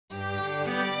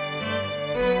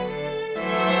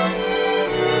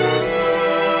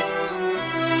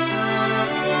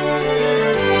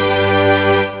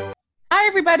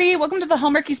everybody. Welcome to the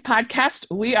Hallmarkies podcast.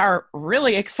 We are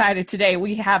really excited today.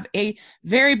 We have a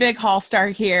very big Hall star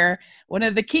here, one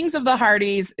of the kings of the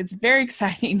Hearties. It's very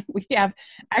exciting. We have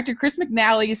actor Chris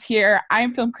McNally is here. I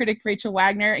am film critic Rachel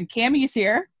Wagner, and Cammie is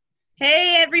here.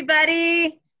 Hey,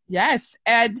 everybody. Yes.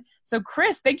 And so,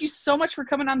 Chris, thank you so much for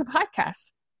coming on the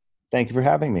podcast. Thank you for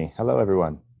having me. Hello,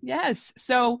 everyone. Yes.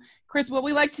 So, Chris, what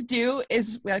we like to do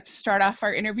is we like to start off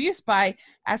our interviews by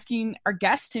asking our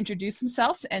guests to introduce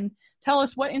themselves and tell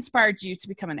us what inspired you to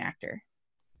become an actor.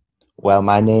 Well,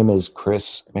 my name is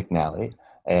Chris McNally,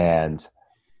 and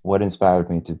what inspired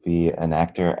me to be an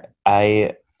actor,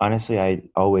 I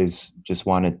always just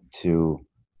wanted to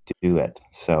do it.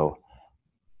 So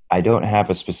I don't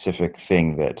have a specific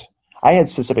thing I had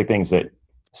specific things that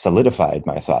solidified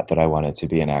my thought that I wanted to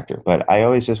be an actor. But I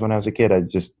always just, when I was a kid,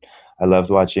 I loved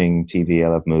watching TV, I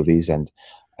loved movies, and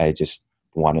I just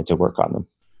wanted to work on them.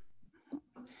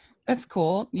 That's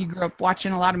cool. You grew up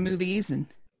watching a lot of movies and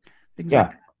things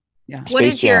like that. Yeah.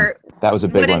 Space Jam. That was a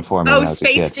big one for me when I was a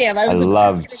kid. Space Jam. I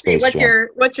loved Space Jam.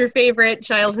 What's your favorite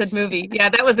childhood movie? Yeah,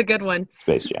 that was a good one.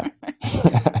 Space Jam.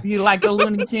 You like the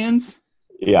Looney Tunes?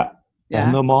 Yeah.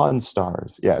 And the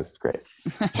Monstars. Yeah, it's great.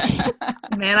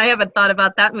 Man, I haven't thought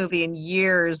about that movie in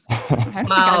years.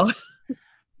 Wow.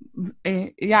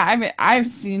 Yeah, I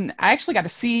actually got to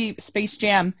see Space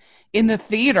Jam in the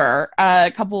theater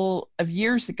a couple of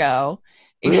years ago.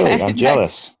 Really? I'm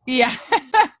jealous. Yeah.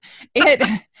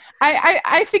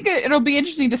 I think it'll be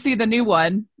interesting to see the new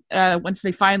one once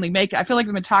they finally make it. I feel like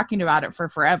they've been talking about it for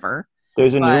forever.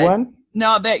 There's a new one?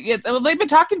 No, they've been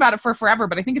talking about it for forever,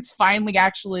 but I think it's finally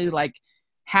actually like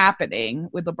happening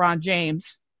with LeBron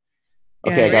James.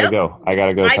 Okay, I gotta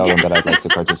go tell them that I'd like to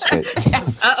participate.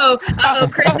 Yes. Uh-oh.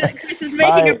 Chris is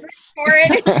making a break for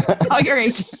it. Call your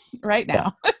agent right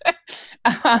now.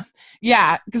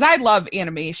 Yeah, because I love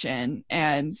animation,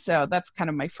 and so that's kind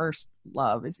of my first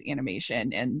love is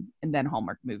animation, and then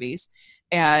Hallmark movies.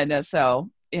 And so,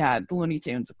 yeah, the Looney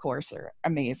Tunes, of course, are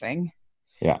amazing.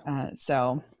 Yeah.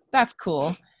 So that's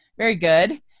cool. Very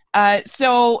good.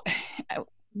 So how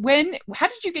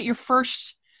did you get your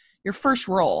first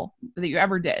role that you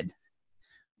ever did?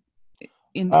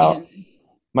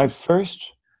 My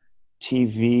first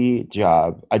TV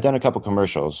job, I'd done a couple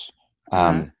commercials.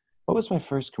 What was my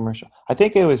first commercial? I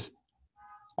think I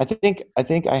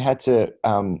had to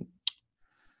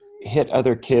hit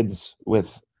other kids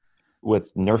with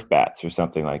Nerf bats or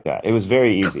something like that. It was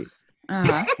very easy.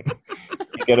 You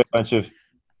get a bunch of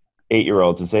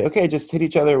 8-year-olds and say, okay, just hit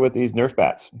each other with these Nerf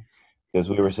bats. Because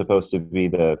we were supposed to be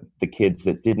the kids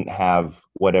that didn't have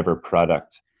whatever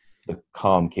product the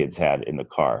calm kids had in the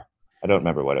car. I don't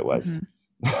remember what it was.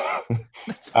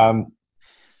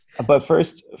 But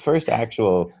first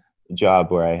actual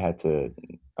job where I had to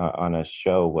on a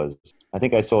show was, I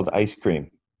think I sold ice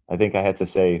cream. I think I had to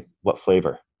say what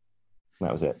flavor.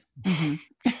 That was it. And,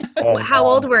 how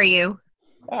old were you?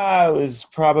 I was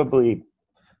probably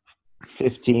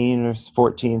 15 or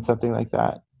 14, something like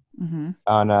that.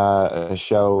 On a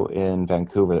show in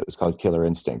Vancouver that was called Killer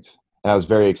Instinct. And I was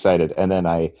very excited. And then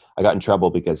I got in trouble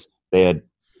because they had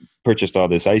purchased all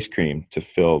this ice cream to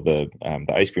fill the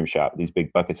ice cream shop, these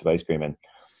big buckets of ice cream. And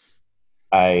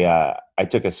I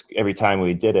took every time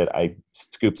we did it, I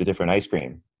scooped a different ice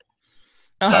cream.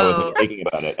 So I wasn't thinking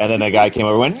about it. And then a guy came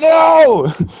over and went,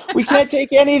 no, we can't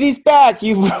take any of these back.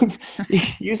 You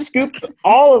scooped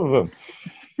all of them.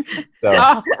 So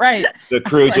right. The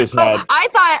crew just had. I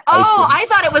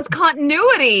thought it was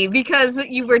continuity because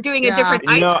you were doing a different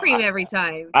ice cream every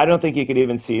time. I don't think you could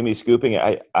even see me scooping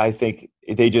it. I think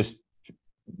they just,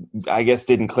 I guess,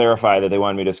 didn't clarify that they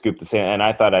wanted me to scoop the same. And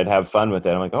I thought I'd have fun with it.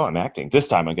 I'm like, oh, I'm acting. This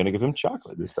time I'm going to give him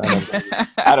chocolate. This time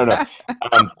I don't know.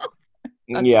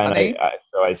 Funny. And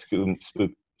so I spooked.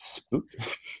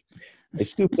 I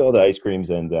scooped all the ice creams,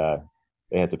 and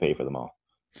they had to pay for them all.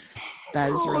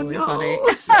 That is really funny.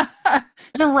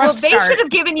 They should have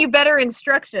given you better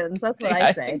instructions. That's what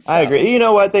I say. I agree. You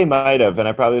know what? They might have, and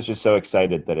I probably was just so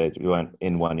excited that it went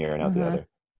in one ear and out the other.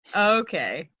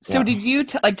 Okay. So did you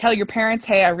tell your parents,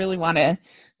 "Hey, I really want to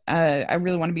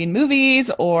be in movies,"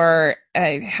 or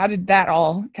how did that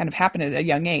all kind of happen at a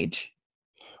young age?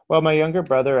 Well, my younger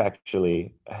brother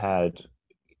actually had,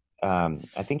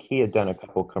 I think he had done a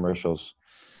couple commercials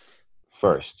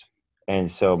first.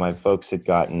 And so my folks had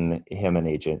gotten him an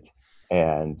agent,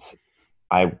 and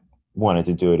I wanted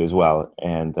to do it as well.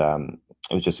 And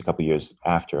it was just a couple years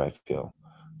after, I feel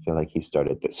like he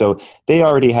started. So they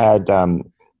already had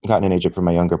gotten an agent for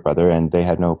my younger brother, and they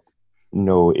had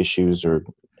no issues or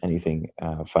anything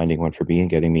finding one for me and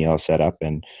getting me all set up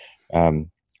and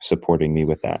supporting me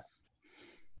with that.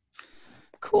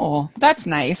 cool. That's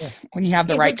nice when you have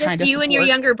the right kind of support. Is it just you and your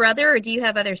younger brother, or do you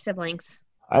have other siblings?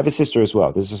 I have a sister as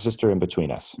well. There's a sister in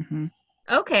between us. Mm-hmm.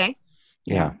 Okay.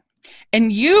 Yeah.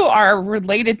 And you are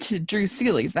related to Drew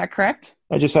Seeley, is that correct?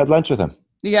 I just had lunch with him.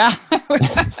 Yeah.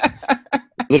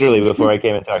 Literally before I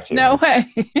came and talked to you. No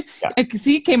way. Because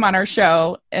he came on our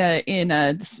show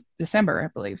in December, I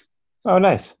believe. Oh,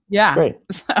 nice. Yeah. Great.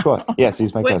 Cool. Yes,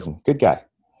 he's my cousin. Good guy.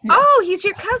 Oh, he's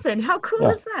your cousin. How cool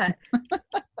is that?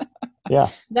 Yeah.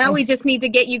 Now we just need to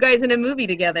get you guys in a movie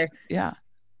together. Yeah.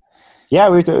 Yeah,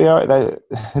 we are.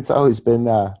 It's always been,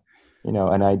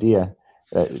 an idea.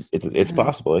 It's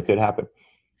possible. It could happen.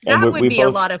 That would be a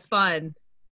lot of fun.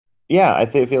 Yeah, I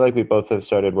feel like we both have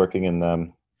started working in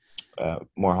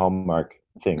more Hallmark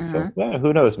things. So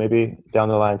who knows? Maybe down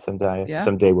the line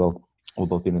someday we'll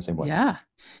both be in the same way. Yeah.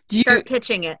 Do you start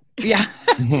pitching it? Yeah.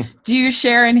 Do you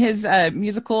share in his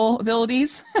musical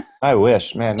abilities? I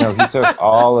wish, man. No, he took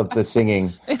all of the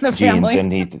singing genes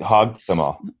and he hogged them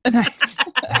all. Nice.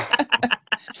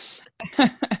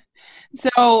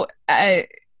 So,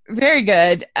 very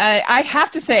good. I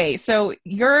have to say, so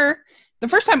the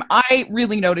first time I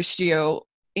really noticed you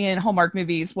in Hallmark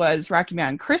movies was Rocky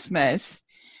Mountain Christmas,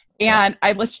 and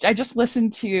I just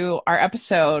listened to our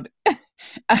episode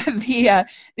the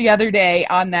other day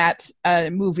on that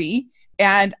movie,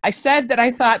 and I said that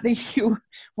I thought that you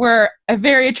were a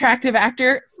very attractive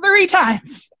actor 3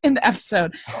 times in the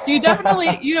episode. So you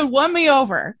definitely you won me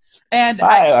over. And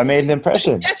I made an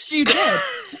impression. Yes, you did.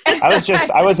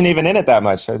 I wasn't even in it that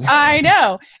much. I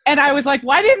know. And I was like,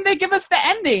 why didn't they give us the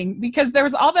ending? Because there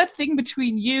was all that thing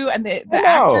between you and the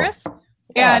actress.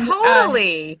 And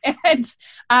totally.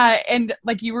 And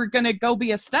like you were gonna go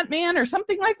be a stuntman or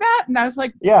something like that. And I was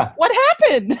like, yeah, what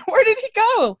happened? Where did he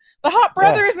go? The hot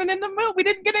brother isn't in the movie. We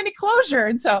didn't get any closure.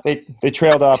 And so they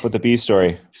trailed off with the B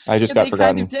story. I just got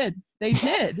forgotten. They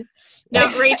did.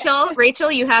 Now,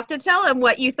 Rachel, you have to tell him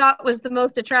what you thought was the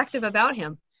most attractive about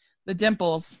him. The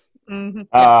dimples. Mm-hmm.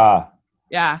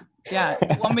 Yeah.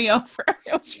 Won me over.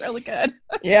 It was really good.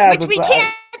 Yeah. Which we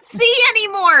can't see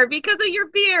anymore because of your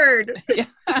beard. Yeah.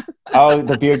 Oh,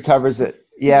 the beard covers it.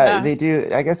 Yeah, they do.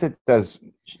 I guess it does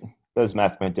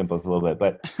mask my dimples a little bit.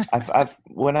 But I've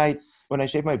when I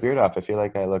shave my beard off, I feel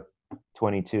like I look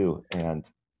 22, and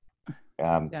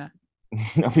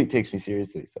nobody takes me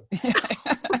seriously. So.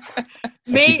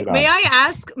 May I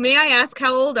ask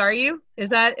how old are you? Is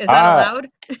that allowed?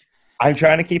 I'm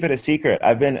trying to keep it a secret.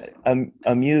 I've been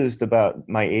amused about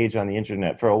my age on the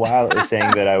internet for a while. It was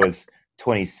saying that I was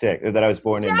 26, or that I was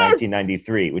born in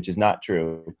 1993, which is not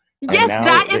true. Yes,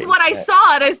 that is what I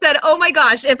saw, and I said, "Oh my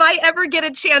gosh! If I ever get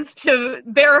a chance to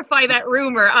verify that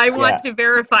rumor, I want to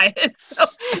verify it." So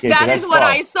that is what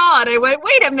I saw, and I went,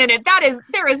 "Wait a minute!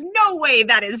 There is no way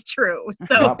that is true."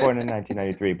 So I'm not born in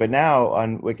 1993, but now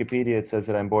on Wikipedia it says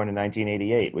that I'm born in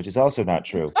 1988, which is also not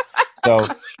true. So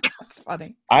that's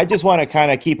funny. I just want to kind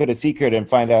of keep it a secret and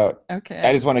find out. Okay.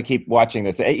 I just want to keep watching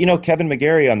this. Kevin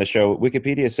McGarry on the show,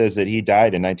 Wikipedia says that he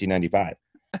died in 1995.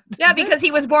 Yeah, because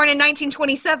he was born in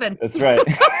 1927. That's right.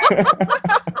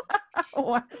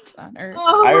 What on earth?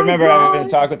 I remember having a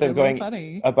talk with him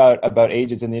going about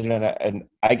ages in the internet, and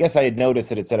I guess I had noticed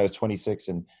that it said I was 26,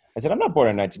 and I said, I'm not born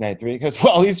in 1993. He goes,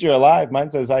 well, at least you're alive.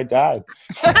 Mine says I died.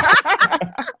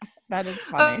 That is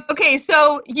funny. Okay,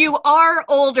 so you are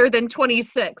older than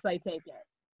 26, I take it.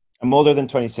 I'm older than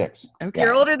 26. Okay.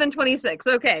 You're older than 26.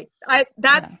 Okay.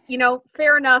 That's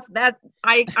fair enough. That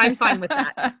I'm fine with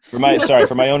that. For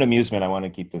my own amusement, I want to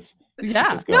keep this.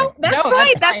 Yeah. This going.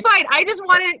 That's fine. I just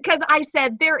wanted, because I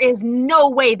said there is no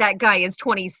way that guy is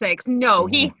 26. No,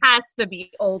 he has to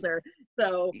be older.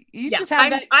 So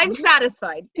I'm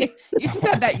satisfied. You just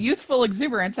have that youthful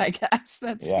exuberance, I guess.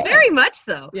 That's very much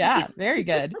so. Yeah, very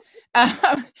good.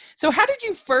 So how did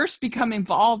you first become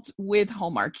involved with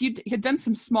Hallmark? You had done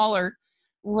some smaller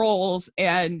roles,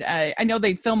 and I know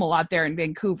they film a lot there in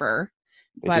Vancouver.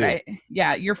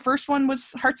 Your first one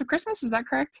was Hearts of Christmas. Is that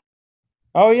correct?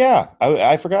 Oh yeah,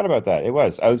 I forgot about that. It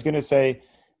was. I was going to say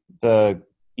the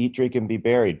Eat, Drink, and Be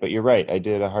Buried, but you're right. I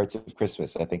did a Hearts of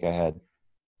Christmas. I think I had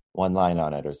one line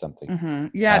on it or something. Mm-hmm.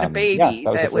 You had a baby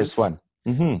that was the first one.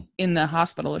 Mm-hmm. In the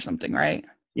hospital or something, right?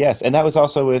 Yes, and that was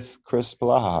also with Chris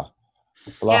Palaha.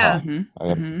 Yeah.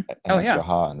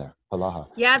 Palaha in there. Palaha.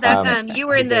 Yeah, that you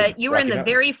were in the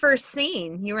very first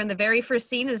scene. You were in the very first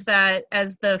scene as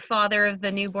the father of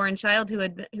the newborn child who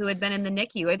had been in the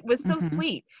NICU. It was so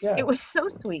sweet. Yeah. It was so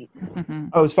sweet. Mm-hmm.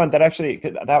 Oh, it was fun.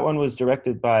 That one was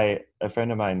directed by a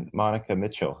friend of mine, Monica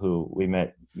Mitchell, who we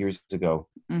met years ago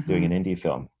doing an indie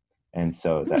film. And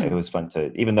so it was fun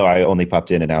to, even though I only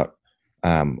popped in and out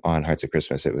on Hearts of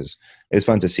Christmas, it was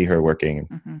fun to see her working.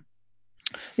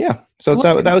 Yeah. So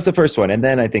that was the first one. And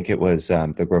then I think it was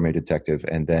The Gourmet Detective,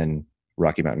 and then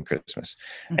Rocky Mountain Christmas.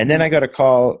 Mm-hmm. And then I got a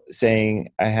call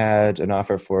saying I had an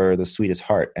offer for The Sweetest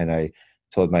Heart. And I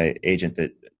told my agent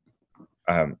that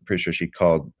I'm pretty sure she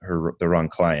called the wrong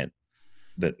client.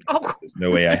 That there's no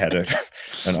way I had an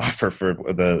offer for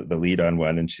the lead on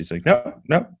one. And she's like,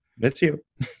 no, it's you.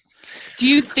 Do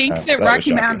you think that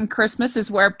Rocky Mountain Christmas is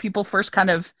where people first kind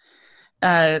of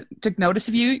took notice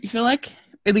of you feel like,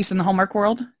 at least in the Hallmark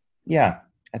world? Yeah,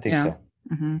 I think so.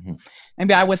 Mm-hmm. Mm-hmm.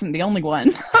 Maybe I wasn't the only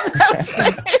one.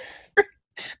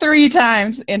 3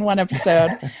 times in one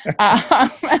episode.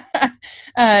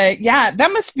 That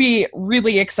must be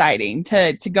really exciting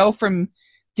to go from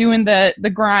doing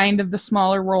the grind of the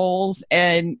smaller roles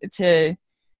and to,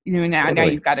 now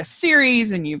you've got a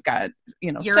series and you've got,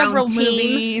 your several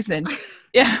movies and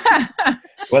yeah.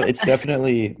 Well, it's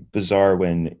definitely bizarre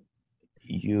when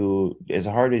you're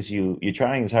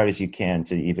trying as hard as you can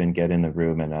to even get in the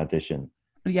room and audition.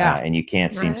 Yeah. And you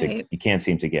can't seem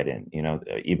to get in,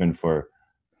 even for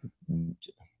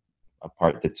a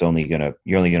part that's you're only going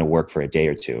to work for a day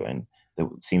or two, and it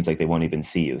seems like they won't even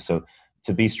see you. So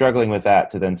to be struggling with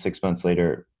that, to then 6 months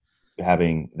later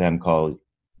having them call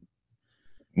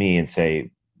me and say,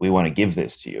 we want to give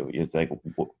this to you. It's like,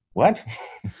 what?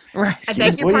 Right. What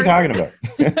are you talking about?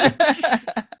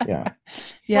 Yeah.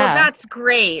 Well, that's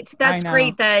great. That's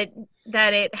great that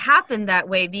it happened that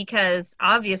way, because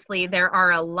obviously there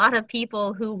are a lot of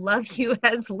people who love you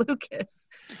as Lucas.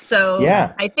 So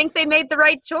yeah. I think they made the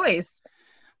right choice.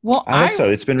 Well, I hope so.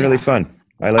 It's been really fun.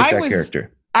 I like that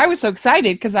character. I was so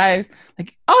excited because I was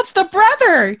like, oh, it's the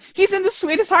brother. He's in The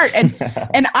Sweetest Heart. And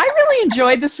and I really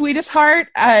enjoyed The Sweetest Heart.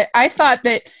 I thought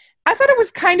it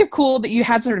was kind of cool that you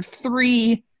had sort of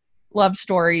 3 love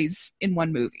stories in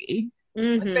one movie.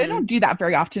 Mm-hmm. They don't do that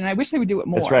very often. And I wish they would do it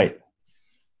more. That's right.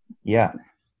 Yeah.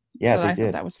 Yeah. So I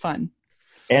thought that was fun.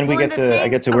 And I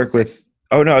get to work with,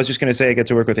 I was just going to say, I get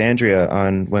to work with Andrea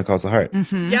on When Calls the Heart.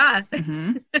 Mm-hmm. Yeah.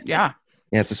 Mm-hmm. Yeah.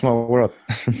 Yeah, it's a small world.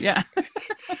 Yeah.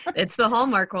 It's the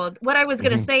Hallmark world. What I was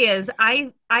going to say is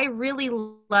I really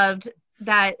loved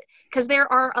that, because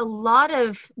there are a lot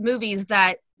of movies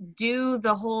that do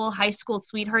the whole high school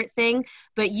sweetheart thing,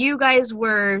 but you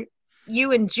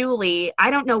and Julie, I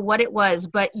don't know what it was,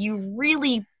 but you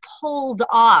really pulled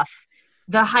off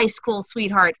the high school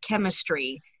sweetheart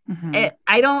chemistry. Mm-hmm.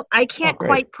 I can't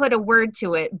quite put a word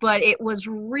to it, but it was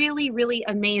really, really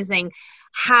amazing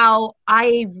how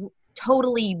I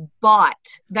totally bought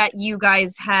that you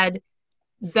guys had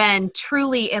been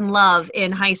truly in love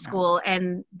in high school,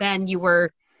 and then you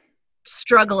were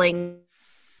struggling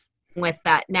with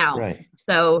that now. Right.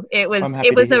 So it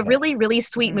was a really, really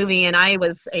sweet movie, and I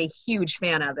was a huge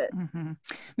fan of it. Mm-hmm.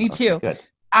 Me too. Good.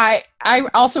 I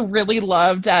also really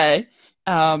loved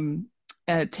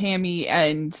Tammy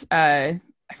and I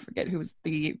forget who was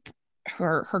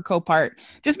her co-part,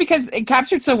 just because it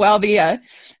captured so well the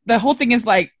whole thing is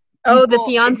like, the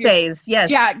fiancés,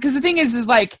 yes. Yeah, because the thing is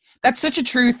like, that's such a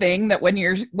true thing that when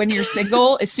you're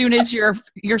single, as soon as your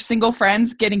single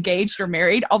friends get engaged or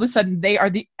married, all of a sudden they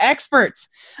are the experts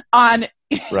on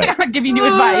giving you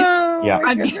advice. Yeah.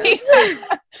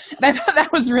 I thought that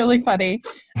was really funny.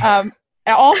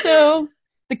 Also,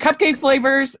 the cupcake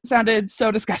flavors sounded so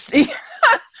disgusting.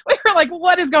 We were like,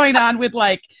 what is going on with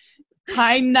like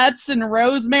pine nuts and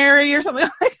rosemary or something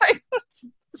like that?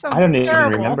 I don't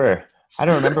even remember. I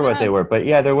don't remember what they were, but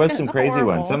yeah, there was some crazy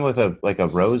ones. Some with a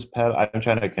rose petal. I'm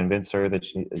trying to convince her that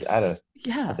she is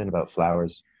something about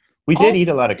flowers. We did eat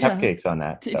a lot of cupcakes on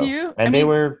that. Did you? And they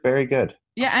were very good.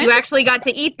 Yeah, you actually got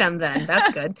to eat them then.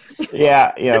 That's good.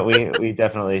 Yeah, we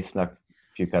definitely snuck a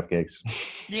few cupcakes.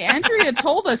 Yeah, Andrea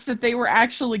told us that they were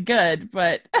actually good,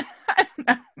 but I don't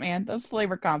know, man, those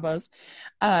flavor combos.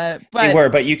 But they were,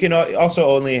 but you can also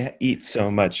only eat so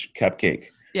much cupcake.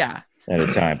 Yeah. At a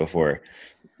time before,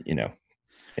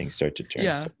 things start to turn.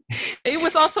 Yeah. It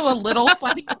was also a little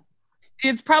funny.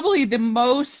 It's probably the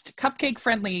most cupcake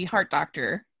friendly Heart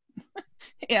Doctor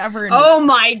ever. Oh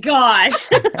my gosh.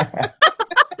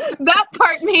 That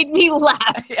part made me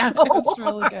laugh so that's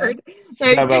really hard.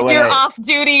 Like, you're off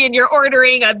duty and you're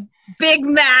ordering a Big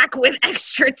Mac with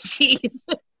extra cheese.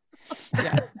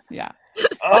 Yeah.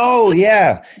 Oh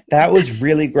yeah. That was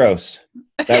really gross.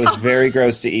 That was very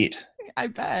gross to eat. I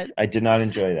bet. I did not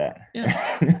enjoy that.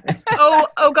 Yeah.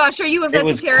 Oh gosh, are you a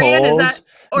vegetarian? It was cold. Is that?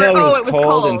 Or, no, it was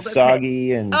cold and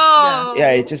soggy and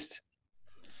it just.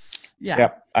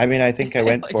 Yeah. I mean, I think I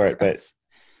went for it, but.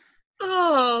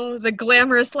 Oh, the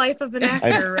glamorous life of an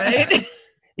actor, right?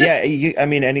 Yeah, I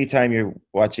mean, anytime you're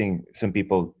watching some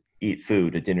people eat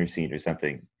food, a dinner scene or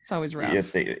something, it's always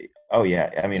rough.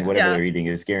 I mean, whatever they're eating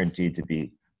is guaranteed to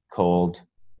be cold,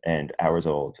 and hours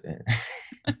old.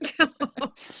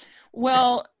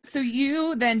 Well, so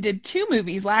you then did 2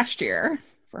 movies last year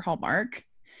for Hallmark.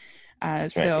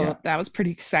 That was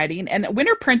pretty exciting. And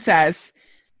Winter Princess,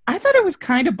 I thought it was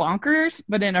kind of bonkers,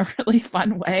 but in a really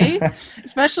fun way.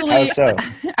 Especially, How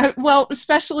so?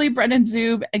 Especially Brendan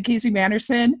Zub and Casey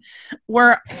Manderson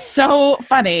were so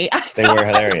funny. They were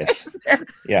hilarious.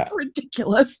 Yeah,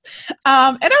 ridiculous.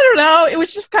 And I don't know, it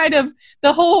was just kind of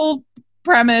the whole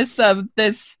premise of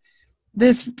this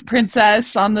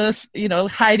princess on this,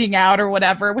 hiding out or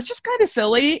whatever, which is kind of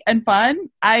silly and fun.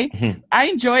 I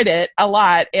enjoyed it a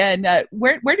lot. And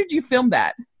where did you film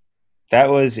that? That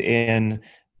was in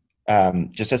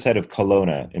just outside of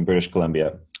Kelowna in British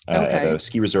Columbia, at a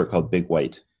ski resort called Big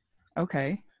White.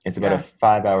 Okay. It's about a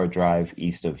 5-hour drive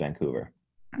east of Vancouver.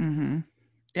 Mm-hmm.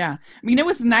 Yeah. I mean, it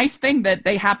was a nice thing that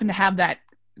they happened to have that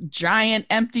giant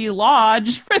empty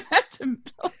lodge for that to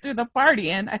do the party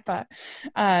in, I thought.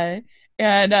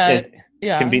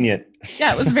 Convenient.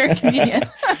 Yeah, it was very convenient.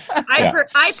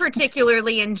 I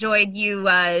particularly enjoyed you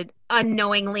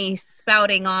unknowingly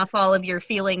spouting off all of your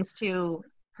feelings to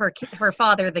her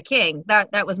father, the king.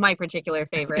 That was my particular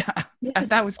favorite. Yeah,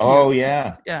 that was cute. Oh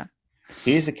yeah. Yeah.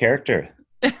 He's a character.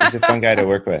 He's a fun guy to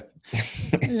work with.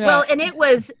 Yeah. Well, and it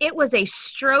was a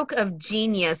stroke of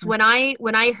genius when I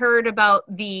heard about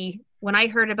the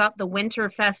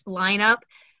Winterfest lineup.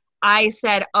 I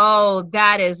said, "Oh,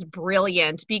 that is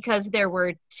brilliant," because there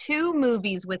were 2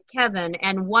 movies with Kevin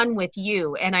and 1 with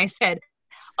you, and I said,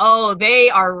 "Oh, they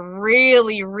are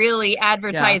really, really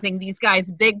advertising these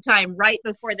guys big time right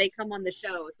before they come on the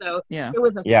show." So it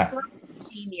was a stroke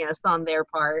of genius on their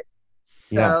part.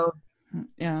 So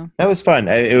that was fun.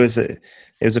 It was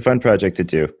a fun project to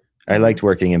do. I liked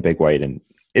working in Big White, and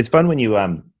it's fun when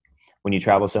you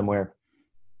travel somewhere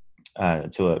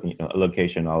to a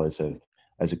location all as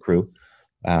a crew,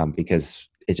 because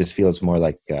it just feels more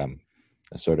like a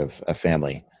sort of a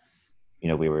family.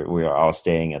 We were all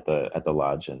staying at the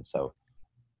lodge, and so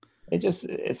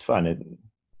it's fun.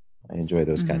 I enjoy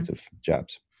those kinds of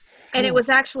jobs. And it was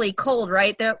actually cold,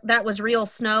 right? That was real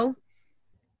snow.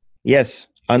 Yes,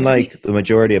 unlike the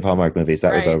majority of Hallmark movies,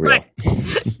 that was all real.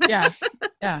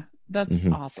 Yeah, that's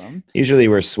awesome. Usually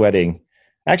we're sweating.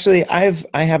 Actually, I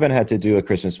haven't had to do a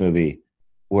Christmas movie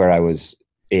where I was,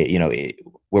 where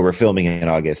we're filming in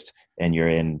August and you're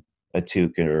in a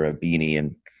toque or a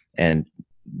beanie and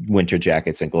winter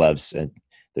jackets and gloves and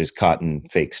there's cotton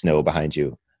fake snow behind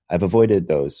you. I've avoided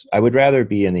those. I would rather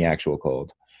be in the actual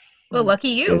cold. Well, lucky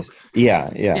you.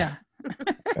 Yeah.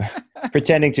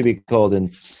 Pretending to be cold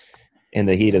in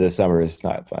the heat of the summer is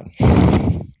not fun.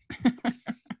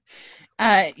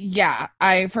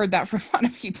 I've heard that from a lot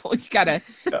of people. You gotta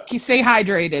stay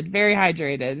hydrated, very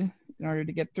hydrated, in order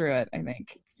to get through it, I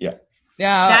think. Yeah.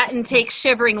 That and take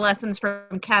shivering lessons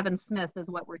from Kevin Smith is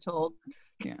what we're told.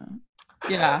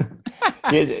 Yeah.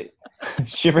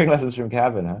 Shivering lessons from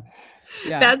Kevin, huh?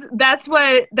 Yeah. That's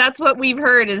what we've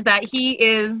heard, is that he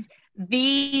is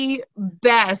the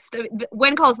best.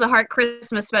 When Calls the Heart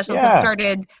Christmas specials have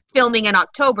started filming in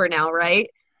October now, right?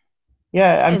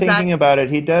 Yeah, I'm thinking about it.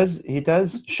 He does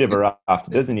shiver off,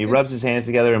 doesn't he? He rubs his hands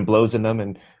together and blows in them,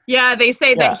 and they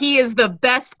say that he is the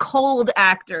best cold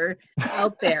actor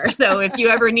out there. So if you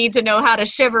ever need to know how to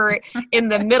shiver in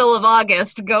the middle of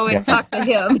August, go and talk to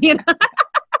him.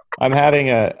 I'm having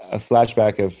a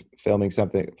flashback of filming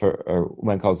something for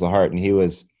When Calls the Heart, and he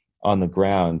was on the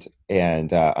ground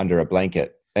and under a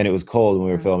blanket, and it was cold when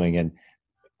we were filming, and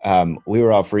we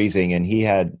were all freezing, and he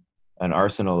had an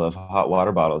arsenal of hot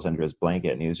water bottles under his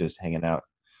blanket, and he was just hanging out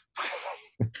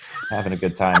having a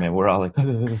good time, and we're all like,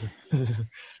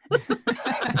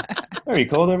 are you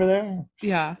cold over there?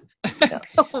 Yeah.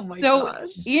 Oh my gosh.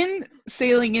 In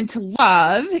Sailing into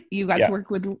Love, you got to work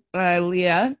with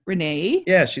Leah Renee.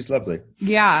 Yeah, she's lovely.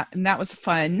 Yeah, and that was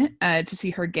fun to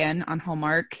see her again on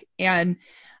Hallmark, and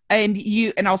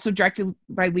also directed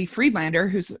by Lee Friedlander,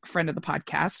 who's a friend of the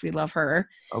podcast. We love her.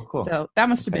 Oh, cool. So that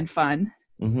must have been fun.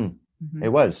 It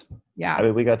was. Yeah. I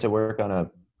mean, we got to work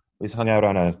we hung out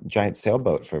on a giant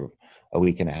sailboat for a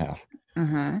week and a half.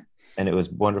 And it was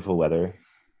wonderful weather.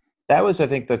 That was, I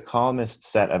think, the calmest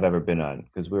set I've ever been on,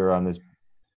 because we were on this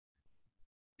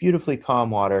beautifully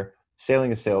calm water,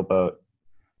 sailing a sailboat,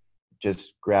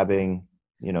 just grabbing,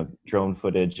 drone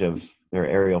footage or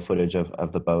aerial footage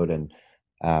of the boat. And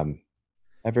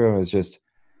everyone was just,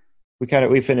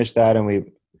 we finished that and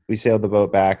we sailed the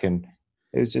boat back, and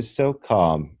it was just so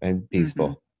calm and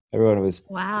peaceful. Everyone was,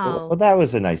 wow. Well, that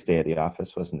was a nice day at the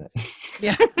office, wasn't it?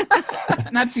 Yeah.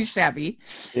 Not too shabby.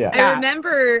 Yeah.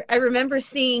 I remember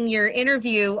seeing your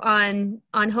interview on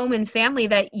Home and Family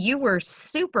that you were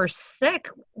super sick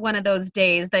one of those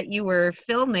days that you were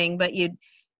filming, but you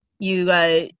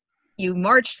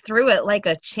marched through it like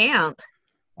a champ.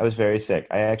 I was very sick.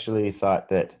 I actually thought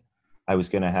that I was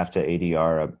going to have to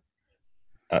ADR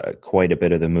quite a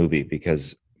bit of the movie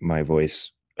because my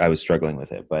voice, I was struggling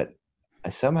with it, but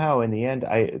somehow in the end,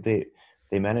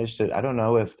 they managed to. I don't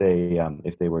know if they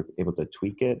were able to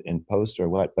tweak it in post or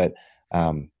what, but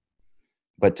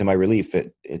to my relief,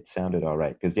 it sounded all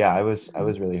right. Because I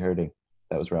was really hurting.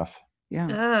 That was rough.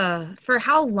 Yeah. For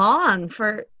how long?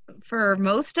 For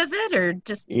most of it, or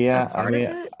just a part of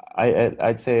it?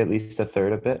 I'd say at least a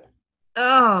third of it.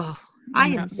 Oh,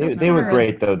 They were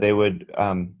great though. They would.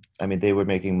 They were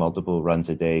making multiple runs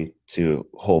a day to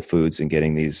Whole Foods and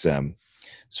getting these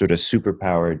sort of super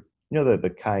powered,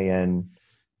 the cayenne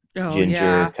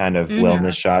ginger kind of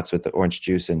wellness shots with the orange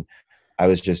juice, and I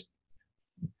was just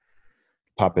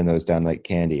popping those down like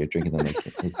candy or drinking them like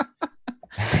candy.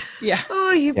 Yeah.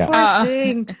 Oh, you poor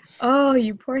thing. Oh,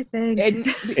 you poor thing.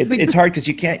 It's hard because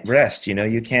you can't rest,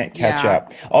 you can't catch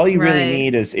up. All you really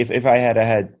need is if I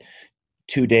had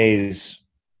 2 days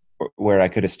where I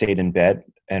could have stayed in bed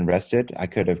and rested, I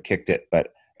could have kicked it.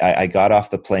 But I got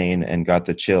off the plane and got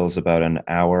the chills about an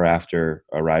hour after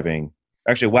arriving.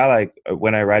 Actually,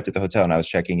 when I arrived at the hotel and I was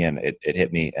checking in, it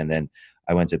hit me. And then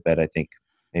I went to bed, I think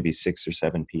maybe 6 or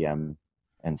 7 p.m.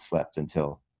 and slept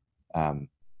until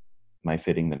my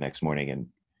fitting the next morning.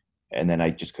 And then I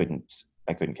just couldn't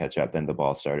catch up. Then the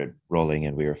ball started rolling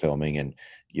and we were filming, and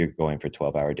you're going for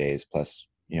 12-hour days plus,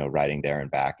 riding there and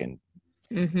back. And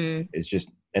it's just,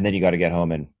 and then you got to get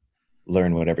home and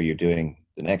learn whatever you're doing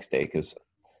the next day, because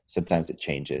sometimes it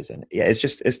changes. And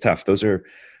it's tough. Those are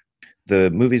the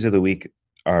movies of the week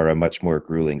are a much more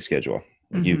grueling schedule.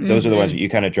 Those are the ones that you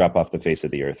kind of drop off the face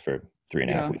of the earth for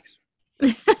 3.5 weeks.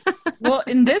 Well,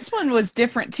 and this one was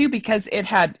different too, because it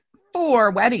had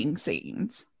 4 wedding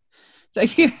scenes. So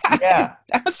that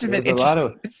must have been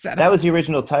interesting. That was the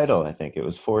original title, I think. It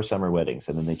was 4 Summer Weddings,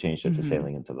 and then they changed it to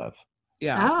Sailing into Love.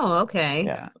 Yeah. Oh, okay.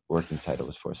 Yeah. Working title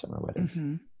was 4 Summer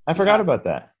Weddings. I forgot about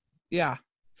that. Yeah.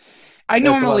 I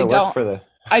normally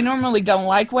don't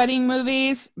like wedding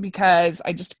movies because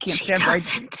I just can't stand I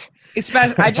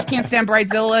just can't stand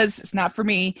bridezillas. It's not for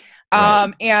me.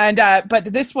 Right. But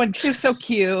this one, she was so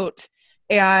cute,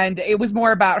 and it was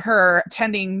more about her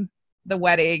attending the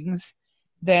weddings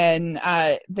than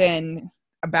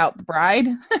about the bride.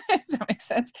 If that makes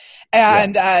sense.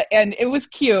 And it was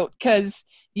cute because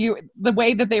the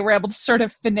way that they were able to sort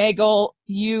of finagle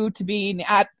you to being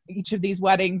at each of these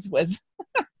weddings was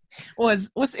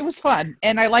it was fun.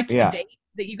 And I liked the date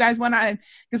that you guys went on,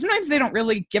 because sometimes they don't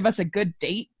really give us a good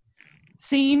date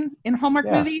scene in Hallmark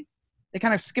movies. They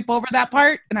kind of skip over that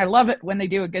part, and I love it when they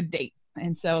do a good date.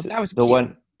 And so that was the cute.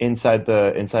 One inside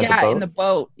the boat. Yeah, in the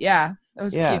boat. Yeah, that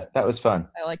was cute. That was fun.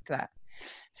 I liked that.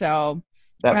 So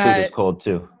that food is cold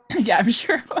too. Yeah, I'm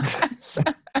sure it was.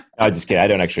 I'm just kidding. I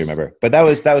don't actually remember, but that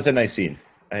was a nice scene.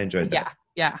 I enjoyed that.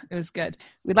 Yeah, it was good.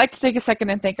 We'd like to take a second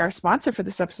and thank our sponsor for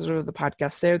this episode of the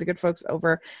podcast. They're the good folks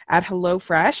over at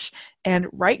HelloFresh. And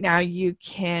right now you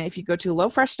can, if you go to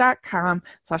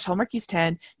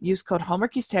HelloFresh.com/Hallmarkies10, use code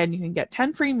Hallmarkies10, you can get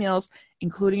 10 free meals,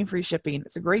 including free shipping.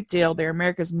 It's a great deal. They're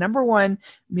America's #1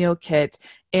 meal kit,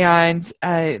 and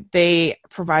they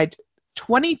provide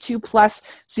 22 plus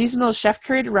seasonal chef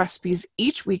curated recipes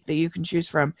each week that you can choose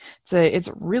from. It's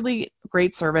a really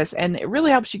great service, and it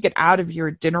really helps you get out of your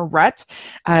dinner rut.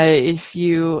 If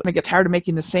you get tired of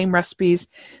making the same recipes,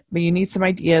 but you need some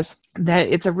ideas, that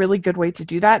it's a really good way to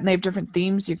do that. And they have different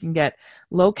themes. You can get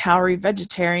low calorie,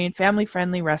 vegetarian, family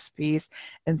friendly recipes.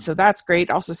 And so that's great.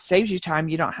 Also saves you time.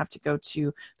 You don't have to go to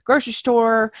the grocery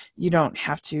store. You don't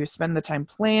have to spend the time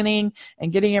planning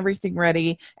and getting everything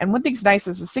ready. And one thing's nice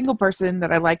as a single person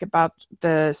that I like about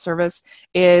the service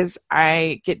is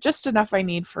I get just enough I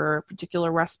need for a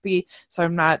particular recipe. So I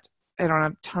don't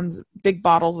have tons of big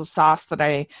bottles of sauce that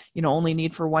I, only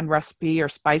need for one recipe, or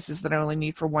spices that I only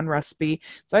need for one recipe.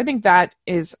 So I think that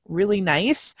is really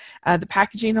nice. The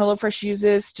packaging HelloFresh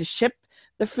uses to ship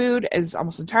the food is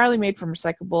almost entirely made from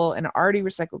recyclable and already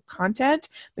recycled content.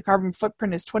 The carbon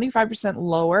footprint is 25%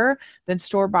 lower than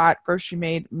store-bought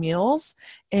grocery-made meals.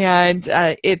 And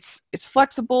it's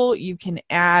flexible. You can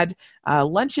add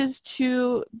lunches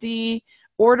to the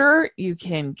order. You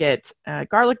can get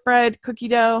garlic bread, cookie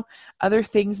dough, other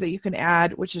things that you can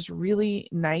add, which is really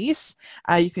nice.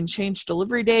 You can change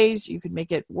delivery days. You can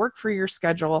make it work for your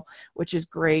schedule, which is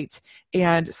great.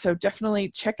 And so definitely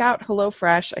check out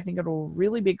HelloFresh. I think it will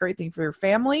really be a great thing for your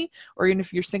family, or even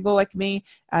if you're single like me,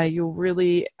 you'll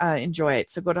really enjoy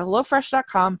it. So go to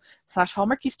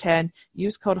HelloFresh.com/Hallmarkies10.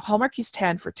 Use code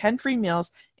Hallmarkies10 for 10 free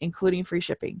meals, including free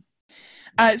shipping.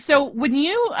 So when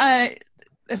you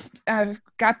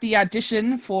got the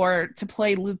audition to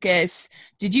play Lucas,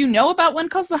 did you know about One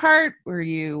Calls the Heart? Were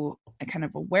you kind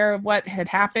of aware of what had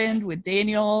happened with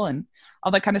Daniel and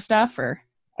all that kind of stuff? Or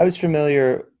I was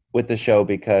familiar with the show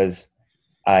because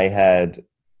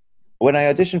when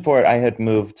I auditioned for it, I had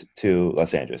moved to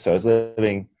Los Angeles. So I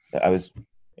was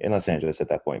in Los Angeles at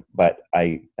that point, but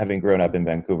having grown up in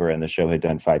Vancouver, and the show had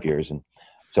done 5 years, and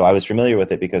so I was familiar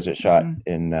with it because it shot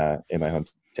in my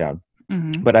hometown.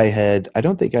 Mm-hmm. But I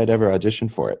don't think I'd ever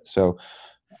auditioned for it. So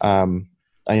I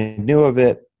knew of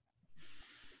it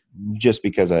just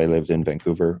because I lived in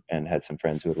Vancouver and had some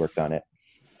friends who had worked on it.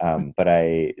 But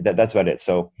that's about it.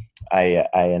 So I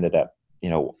ended up,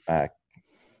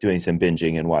 doing some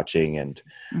binging and watching, and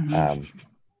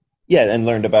and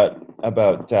learned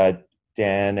about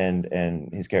Dan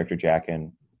and his character Jack,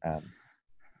 and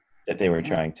that they were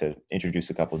trying to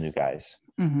introduce a couple new guys.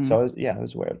 Mm-hmm. So I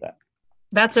was aware of that.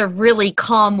 That's a really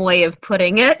calm way of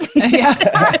putting it.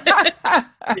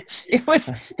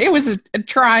 It was a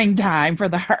trying time for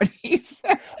the Hardys.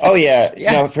 Oh yeah,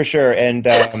 no, for sure. And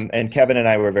Kevin and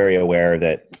I were very aware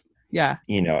that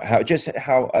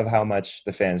how much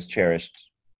the fans cherished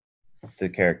the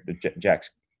character Jack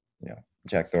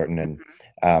Thornton, and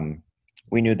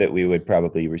we knew that we would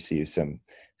probably receive some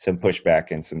pushback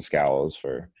and some scowls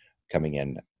for coming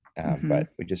in, but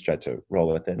we just tried to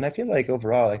roll with it. And I feel like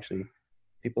overall, actually,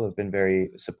 people have been very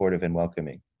supportive and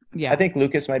welcoming. Yeah, I think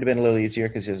Lucas might have been a little easier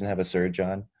because he doesn't have a surge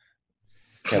on.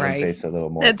 Kevin faced a little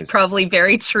more. That's probably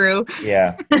very true.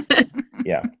 Yeah,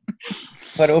 yeah.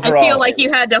 But overall, I feel like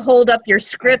you had to hold up your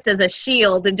script as a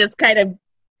shield and just kind of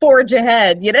forge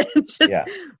ahead.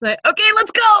 Like, okay,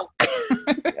 let's go.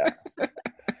 Yeah.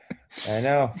 I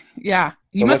know. Yeah,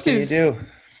 you must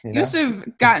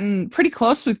have gotten pretty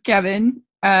close with Kevin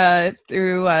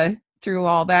through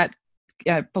all that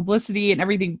publicity and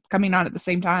everything coming on at the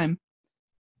same time.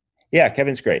 Yeah,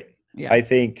 Kevin's great. Yeah. I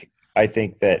think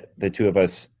that the two of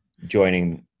us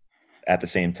joining at the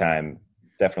same time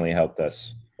definitely helped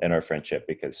us in our friendship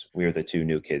because we were the two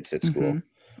new kids at school.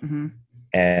 Mm-hmm.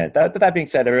 And that being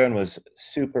said, everyone was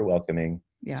super welcoming,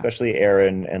 especially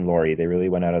Aaron and Lori. They really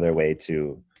went out of their way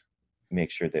to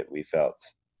make sure that we felt,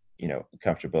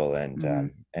 comfortable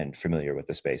and familiar with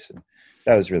the space. And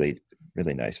that was really,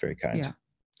 really nice, very kind. Yeah.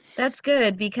 That's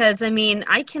good because,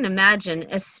 I can imagine,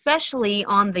 especially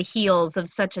on the heels of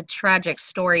such a tragic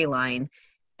storyline,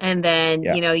 and then,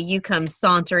 you come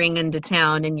sauntering into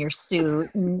town in your suit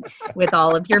and with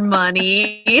all of your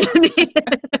money.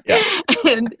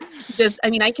 And just,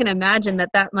 I can imagine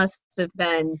that must have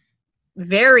been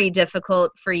very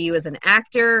difficult for you as an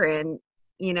actor, and,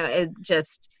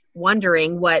 just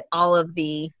wondering what all of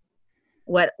the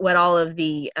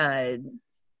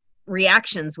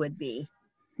reactions would be.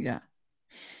 Yeah.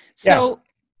 So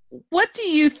what do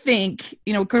you think,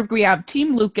 we have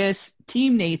Team Lucas,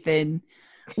 Team Nathan.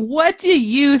 What do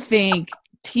you think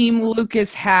Team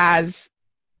Lucas has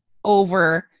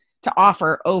to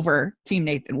offer over Team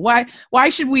Nathan? Why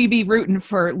should we be rooting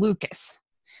for Lucas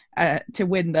to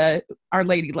win the Our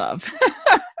Lady Love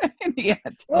in the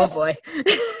end? Oh boy.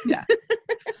 Yeah.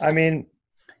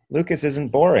 Lucas isn't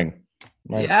boring.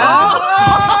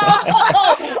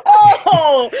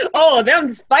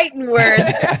 Them's fighting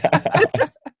words.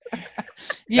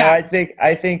 Yeah, no,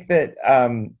 I think that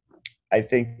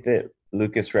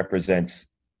Lucas represents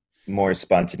more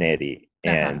spontaneity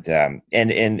and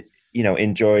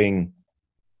enjoying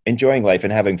life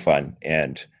and having fun,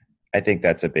 and I think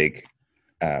that's a big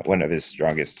one of his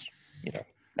strongest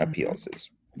appeals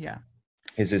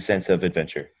is his sense of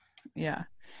adventure. Yeah.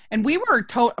 And we were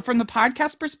from the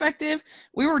podcast perspective,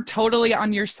 we were totally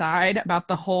on your side about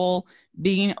the whole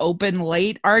being open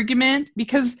late argument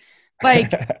because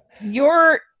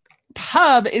your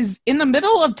pub is in the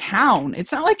middle of town.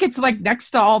 It's not like it's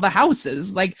next to all the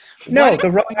houses. No,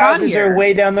 the row houses are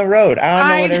way down the road. I don't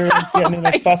know what everyone's getting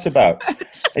a fuss about.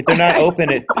 They're not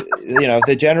open at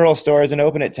the general store isn't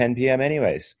open at 10 p.m.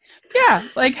 anyways. Yeah,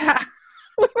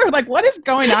 we were like, what is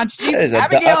going on? Jeez,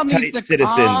 Abigail needs to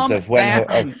citizens of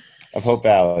Hope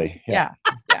Valley. Yeah.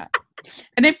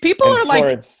 And if people are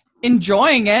Florence.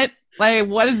 Enjoying it,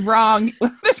 what is wrong?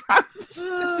 What is wrong with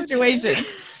this situation?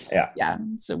 Yeah.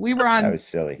 So we were on. That was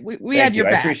silly. We had your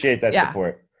back. I appreciate that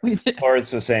support.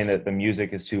 Lawrence was saying that the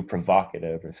music is too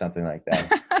provocative or something like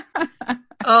that.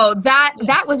 Oh,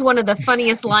 that was one of the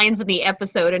funniest lines in the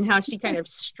episode, and how she kind of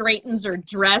straightens her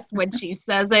dress when she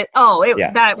says it. Oh,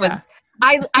 that was.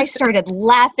 I started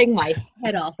laughing my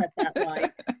head off at that line.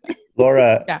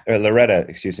 Loretta,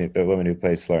 excuse me, the woman who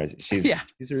plays Florence. She's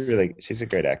a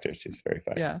great actor. She's very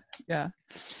funny. Yeah.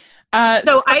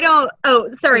 So I don't.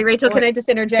 Oh, sorry, Rachel. Can I just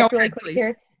interject really quick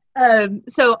here?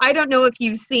 So I don't know if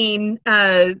you've seen.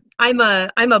 I'm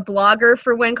a blogger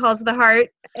for When Calls the Heart,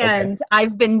 and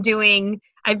I've been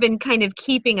kind of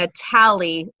keeping a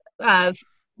tally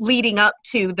leading up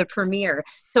to the premiere.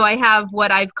 So I have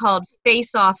what I've called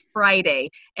Face Off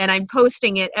Friday, and I'm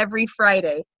posting it every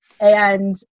Friday.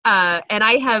 And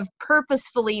I have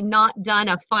purposefully not done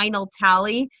a final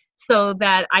tally so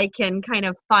that I can kind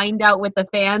of find out with the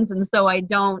fans, and so I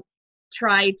don't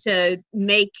try to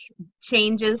make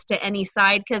changes to any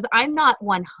side, because I'm not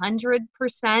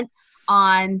 100%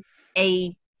 on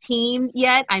a team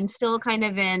yet. I'm still kind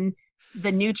of in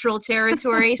the neutral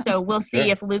territory, so we'll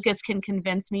see if Lucas can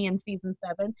convince me in season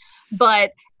 7.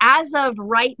 But as of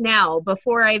right now,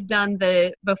 before I've done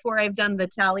the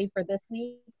tally for this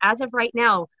week, as of right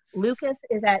now, Lucas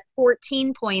is at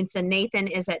 14 points and Nathan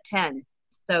is at 10.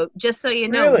 So just so you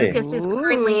know, really? Lucas is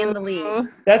currently in the lead.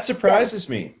 That surprises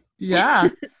me. Yeah.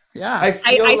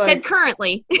 I said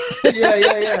currently.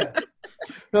 Yeah.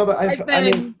 No, but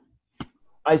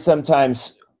I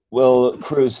sometimes will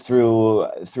cruise through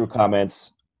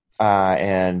comments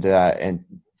and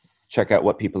check out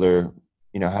what people are,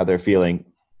 how they're feeling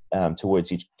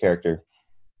towards each character,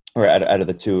 or out of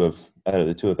the two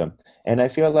of them. And I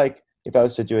feel like if I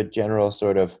was to do a general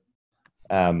sort of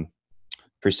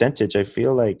percentage, I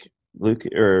feel like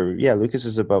Lucas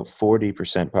is about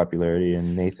 40% popularity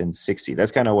and Nathan 60.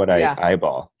 That's kind of what I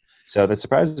eyeball. So that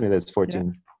surprises me that it's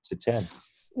 14 to 10.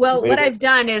 Well, what I've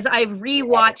done is I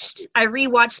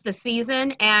rewatched the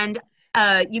season, and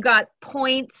you got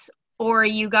points or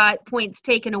you got points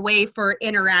taken away for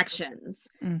interactions.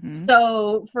 Mm-hmm.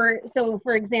 So for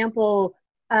example,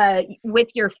 with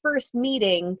your first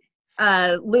meeting,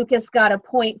 Lucas got a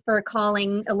point for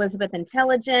calling Elizabeth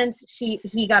intelligent.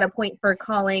 He got a point for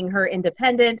calling her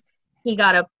independent. He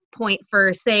got a point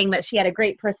for saying that she had a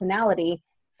great personality.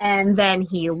 And then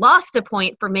he lost a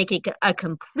point for making a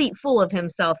complete fool of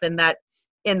himself in that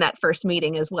first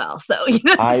meeting as well. So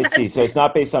I see. So it's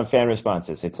not based on fan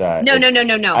responses. It's no.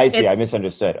 I see. I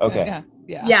misunderstood. Okay.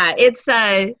 Yeah.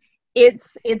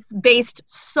 It's based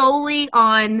solely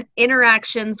on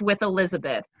interactions with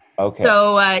Elizabeth. Okay.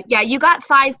 So you got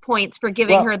 5 points for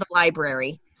giving her the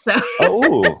library. So.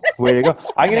 Way to go!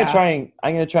 I'm gonna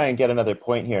try and get another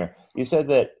point here. You said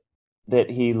that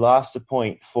he lost a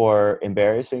point for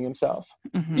embarrassing himself.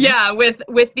 Mm-hmm. Yeah, with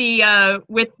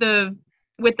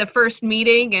the first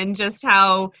meeting, and just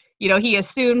how he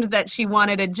assumed that she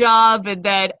wanted a job, and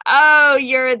that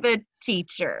you're the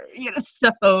teacher.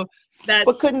 So.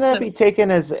 But couldn't that be taken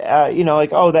as,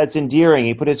 that's endearing?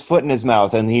 He put his foot in his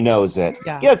mouth and he knows it.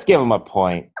 Yeah. Let's give him a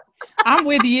point. I'm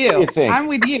with you. What do you think? I'm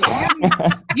with you.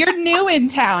 You're new in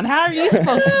town. How are you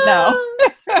supposed to know?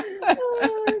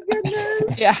 Oh,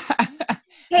 goodness. Yeah.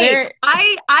 Hey,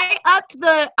 I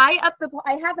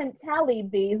haven't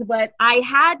tallied these, but I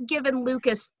had given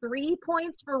Lucas 3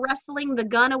 points for wrestling the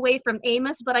gun away from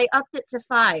Amos, but I upped it to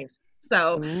 5.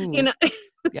 So,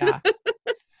 Yeah.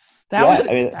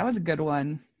 That was a good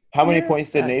one. How many points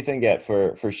did Nathan get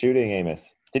for shooting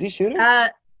Amos? Did he shoot him?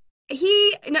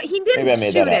 He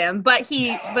didn't shoot him, but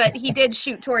he did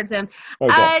shoot towards him.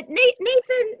 Okay.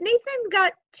 Nathan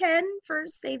got 10 for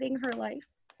saving her life.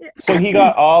 So he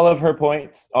got all of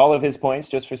his points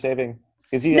just for saving.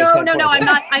 No.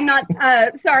 I'm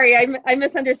not. Sorry, I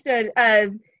misunderstood.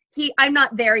 I'm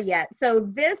not there yet. So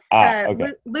this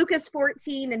Lucas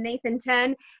 14 and Nathan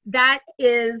 10, that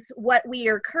is what we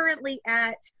are currently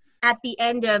at the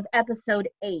end of episode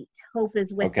 8. Hope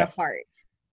is with the heart.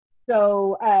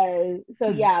 So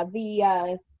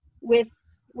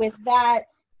with that,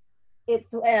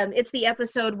 it's the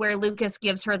episode where Lucas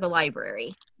gives her the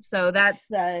library. So that's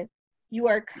you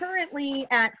are currently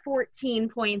at 14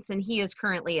 points and he is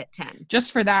currently at 10.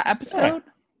 Just for that episode?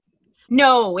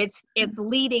 No, it's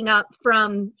leading up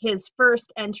from his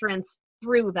first entrance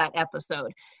through that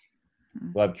episode.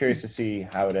 Well, I'm curious to see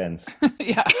how it ends.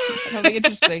 Yeah, that'll be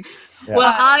interesting. Yeah.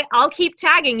 Well, I'll keep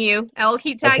tagging you. I'll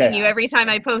keep tagging you every time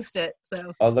I post it.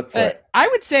 So I'll look for it. I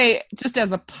would say, just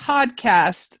as a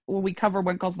podcast, when we cover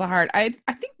When Calls the Heart, I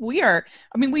think we are.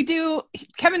 I mean, we do.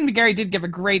 Kevin McGarry did give a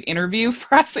great interview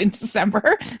for us in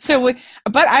December. So,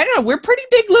 but I don't know. We're pretty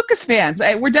big Lucas fans.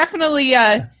 We're definitely.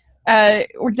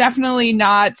 we're definitely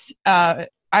not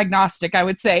agnostic, I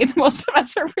would say. Most of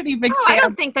us are pretty big fans. I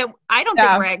don't think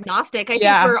we're agnostic. I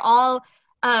think we're all,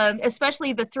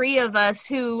 especially the three of us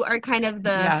who are kind of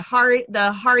the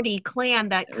hardy clan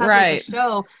that covers the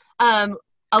show.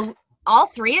 All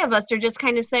three of us are just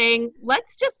kind of saying,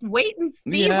 let's just wait and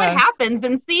see what happens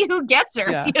and see who gets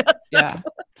her.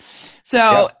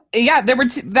 So there were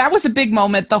that was a big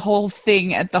moment. The whole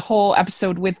thing at the whole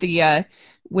episode with the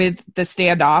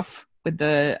standoff with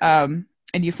the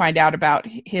and you find out about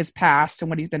his past and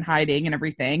what he's been hiding and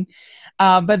everything.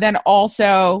 But then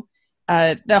also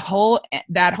that whole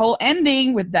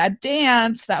ending with that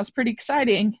dance, that was pretty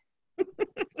exciting.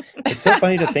 It's so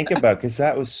funny to think about because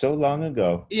that was so long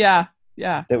ago. Yeah.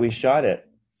 That we shot it.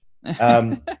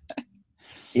 I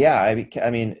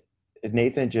mean,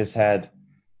 Nathan just had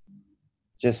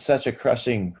such a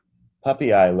crushing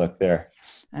puppy eye look there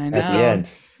at the end.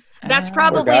 That's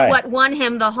probably what won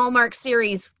him the Hallmark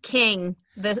Series King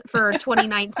for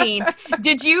 2019.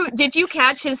 Did you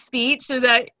catch his speech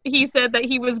that he said that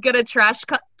he was going to trash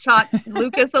talk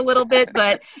Lucas a little bit,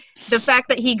 but the fact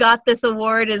that he got this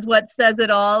award is what says it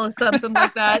all, or something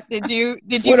like that? Did you?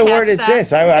 What award is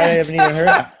this? I haven't even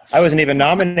heard. I wasn't even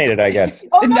nominated, I guess.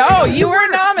 No, you were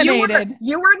nominated.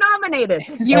 You were nominated.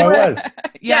 I was.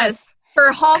 Yes.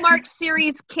 For Hallmark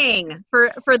Series King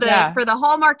for the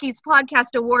Hallmarkies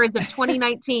Podcast Awards of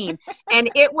 2019, and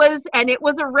it was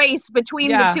a race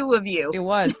between the two of you. It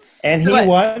was, and he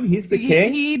won. He's the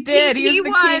king. He did. He was the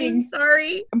won. King.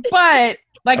 Sorry, but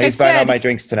I said, buying all my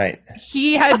drinks tonight.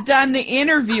 He had done the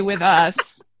interview with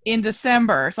us in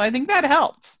December, so I think that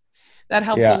helped. That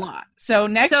helped a lot. So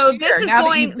next year,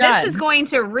 this is going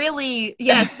to really,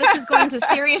 this is going to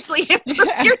seriously improve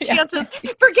your chances.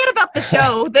 Forget about the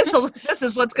show. This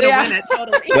is what's going to win it.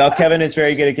 Totally. Well, Kevin is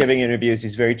very good at giving interviews.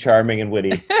 He's very charming and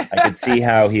witty. I could see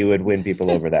how he would win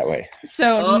people over that way.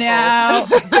 So now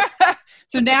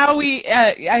we,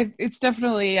 it's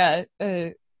definitely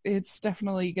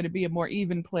going to be a more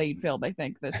even playing field, I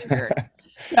think, this year.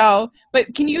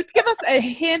 But can you give us a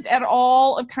hint at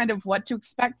all of kind of what to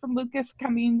expect from Lucas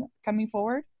coming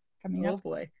forward? Coming up?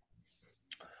 Boy.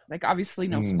 Like, obviously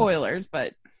no spoilers,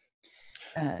 but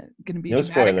going to be no a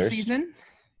dramatic spoilers. Season.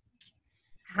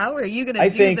 How are you going to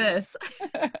do this?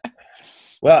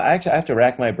 Well, actually, I have to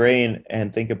rack my brain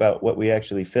and think about what we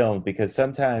actually filmed, because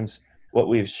sometimes what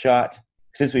we've shot,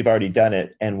 since we've already done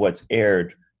it, and what's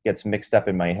aired gets mixed up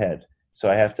in my head. So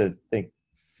I have to think,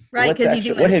 right, because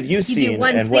what have you seen? You do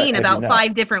one scene about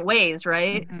 5 different ways,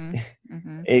 right? Mm-hmm.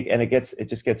 Mm-hmm. It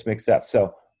just gets mixed up.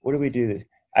 So what do we do?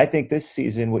 I think this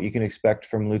season, what you can expect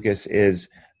from Lucas is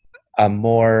a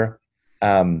more,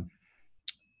 I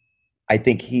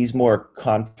think he's more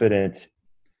confident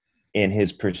in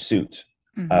his pursuit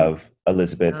of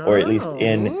Elizabeth, or at least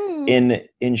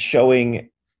in showing,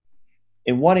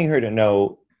 in wanting her to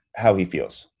know how he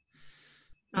feels.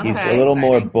 Okay. He's a little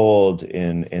more bold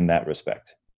in that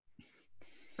respect.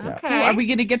 Okay. Are we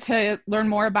going to get to learn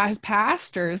more about his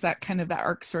past, or is that kind of that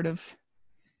arc sort of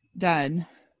done?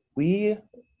 We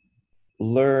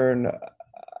learn.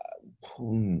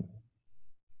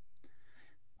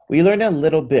 We learn a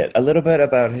little bit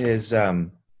about his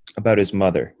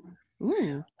mother.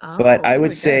 Ooh. But I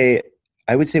would say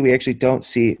we actually don't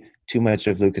see too much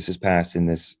of Lucas's past in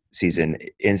this season.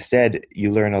 Instead,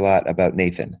 you learn a lot about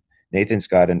Nathan. Nathan's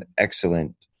got an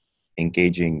excellent,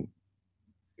 engaging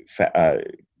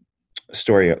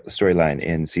storyline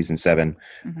in season 7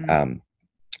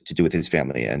 to do with his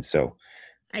family, and so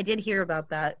I did hear about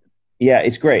that. Yeah,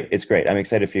 it's great. I'm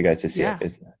excited for you guys to see it.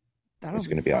 It's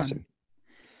going to be awesome.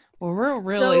 Well, we're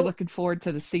really looking forward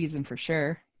to the season for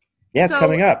sure. Yeah, it's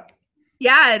coming up.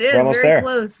 Yeah, it is. We're almost very there.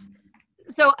 Close.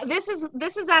 So this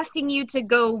is asking you to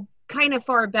go kind of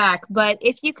far back, but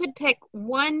if you could pick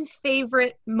one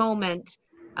favorite moment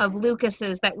of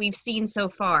Lucas's that we've seen so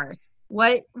far,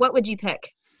 what would you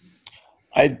pick?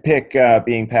 I'd pick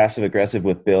being passive aggressive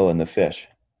with Bill and the fish.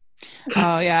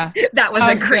 Oh yeah, that was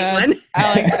a great one.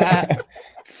 I like that.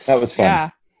 That was fun. Yeah,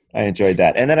 I enjoyed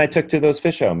that. And then I took those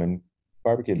fish home and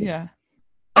barbecued them. Yeah.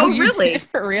 Oh, you really? did?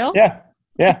 For real? Yeah.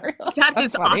 That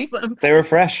is awesome. They were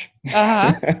fresh.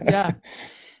 Yeah.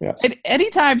 Yeah.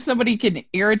 Anytime somebody can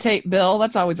irritate Bill,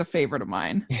 that's always a favorite of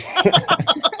mine.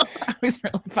 It's always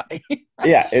really funny.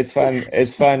 Yeah, it's fun.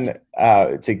 It's fun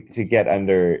to get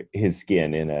under his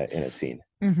skin in a scene.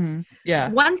 Mm-hmm. Yeah.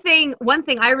 One thing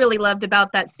I really loved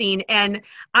about that scene, and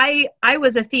I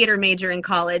was a theater major in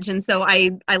college, and so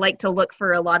I like to look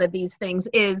for a lot of these things,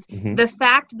 is the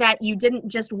fact that you didn't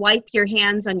just wipe your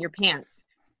hands on your pants.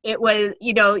 it was,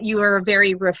 you were a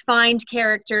very refined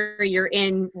character. You're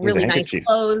in really nice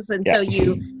clothes. And so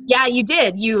you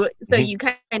did. You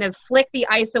kind of flicked the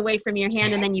ice away from your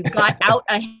hand and then you got out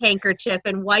a handkerchief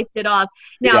and wiped it off.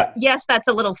 Now, yes, that's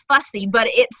a little fussy, but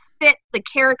it fit the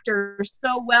character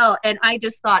so well. And I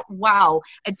just thought, wow,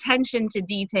 attention to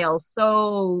detail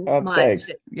so much. Thanks.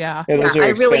 Yeah. Those are I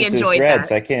really enjoyed threads.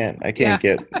 that. I can't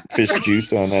get fish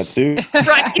juice on that suit.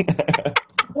 Right.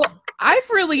 Well, I've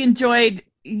really enjoyed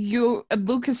you,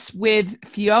 Lucas, with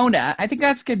Fiona. I think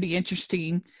that's going to be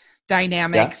interesting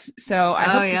dynamics. Yeah. So I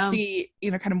hope to see,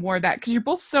 kind of more of that, because you're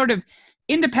both sort of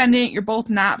independent. You're both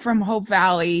not from Hope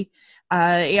Valley.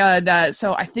 And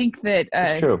so I think that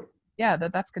that's true. Yeah,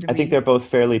 that's going to be. I think they're both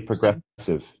fairly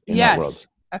progressive in that world.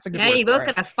 That's a good word. Yeah, you both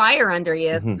got a fire under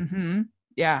you. Mm-hmm.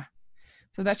 Yeah.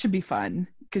 So that should be fun,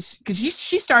 because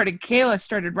Kayla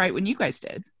started right when you guys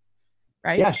did,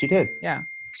 right? Yeah, she did. Yeah.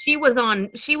 She was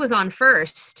on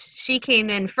first. She came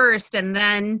in first, and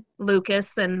then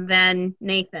Lucas, and then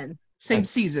Nathan. Same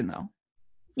season, though.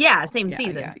 Yeah, same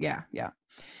season. Yeah.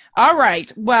 All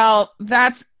right. Well,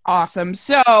 that's awesome.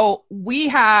 So we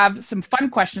have some fun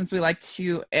questions we like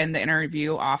to end the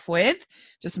interview off with.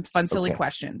 Just some fun, silly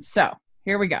questions. So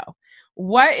here we go.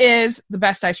 What is the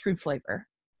best ice cream flavor?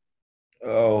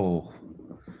 Oh,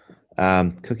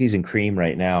 cookies and cream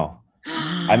right now.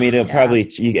 I mean, it'll probably,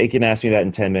 you can ask me that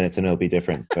in 10 minutes and it'll be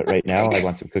different. But right now, I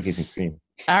want some cookies and cream.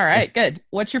 All right, good.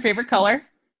 What's your favorite color?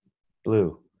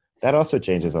 Blue. That also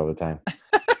changes all the time.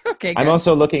 Okay, good. I'm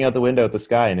also looking out the window at the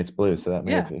sky and it's blue. So that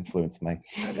may have influenced my...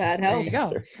 That helps. There you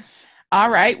go.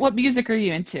 All right. What music are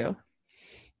you into?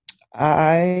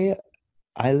 I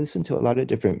listen to a lot of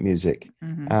different music.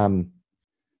 Mm-hmm.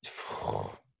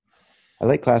 I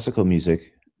like classical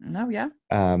music. Oh, yeah.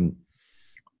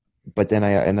 But then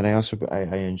I also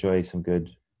enjoy some good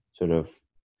sort of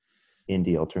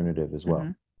indie alternative as well.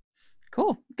 Mm-hmm.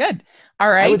 Cool. Good.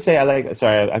 All right. I would say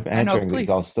I'm answering these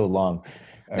all so long.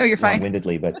 No, you're fine.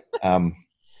 Long-windedly, but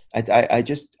I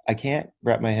can't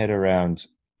wrap my head around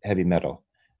heavy metal.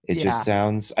 It just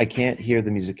sounds, I can't hear the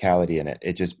musicality in it.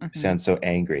 It just sounds so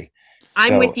angry.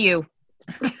 I'm with you.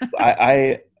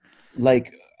 I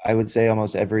would say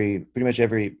pretty much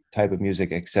every type of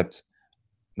music except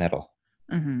metal.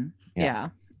 Mm-hmm. Yeah,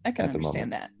 I can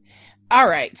understand that. All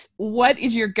right. What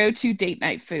is your go-to date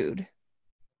night food?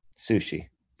 Sushi.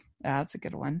 That's a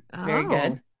good one. Very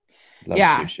good. Love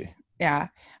sushi. Yeah.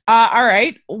 All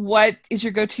right. What is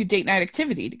your go-to date night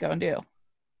activity to go and do?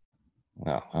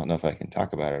 Well, I don't know if I can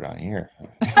talk about it on here.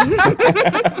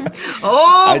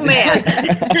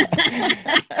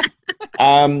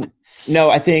 Man. No,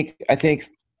 I think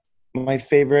my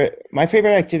favorite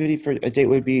activity for a date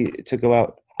would be to go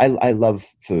out. I love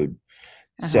food.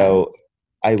 So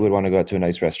I would want to go out to a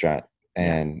nice restaurant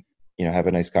and, have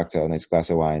a nice cocktail, a nice glass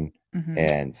of wine,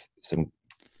 and some,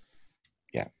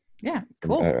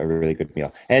 cool. A really good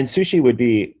meal. And sushi would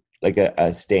be like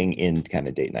a staying in kind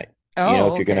of date night.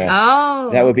 Oh, if you're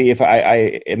gonna, that would be if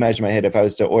I imagine my head if I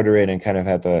was to order in and kind of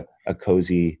have a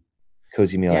cozy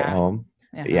meal at home.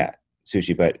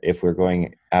 Sushi. But if we're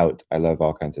going out, I love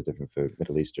all kinds of different food,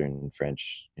 Middle Eastern,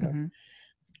 French.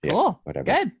 Cool. Whatever.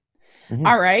 Good.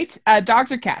 All right.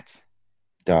 Dogs or cats?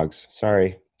 Dogs.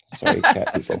 Sorry, cat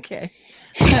That's people. Okay.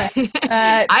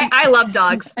 I love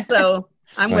dogs, so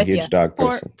I'm with you. Huge dog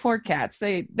person. Poor cats.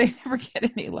 They never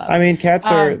get any love. I mean, cats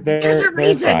are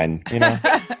they're fine.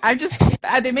 I'm just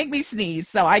they make me sneeze,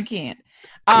 so I can't.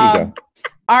 There you go.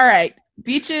 All right.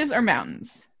 Beaches or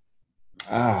mountains?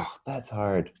 Oh, that's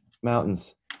hard.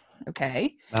 Mountains.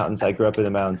 Okay. Mountains. I grew up in the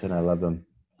mountains and I love them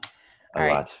a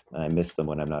right. lot. And I miss them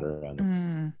when I'm not around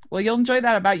them. Well, you'll enjoy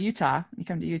that about Utah. You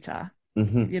come to Utah.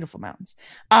 Mm-hmm. Beautiful mountains.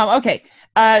 Okay.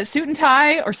 Suit and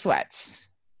tie or sweats?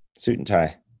 Suit and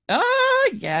tie. Oh,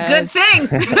 yes. Good thing.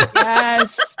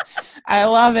 Yes. I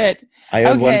love it. I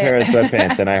own one pair of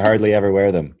sweatpants and I hardly ever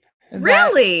wear them.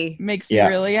 Really? That makes me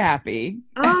really happy.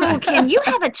 Oh, can you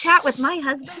have a chat with my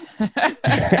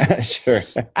husband? Sure.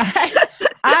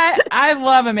 I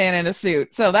love a man in a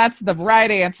suit, so that's the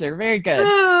right answer. Very good.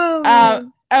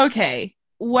 Okay.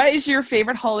 What is your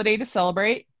favorite holiday to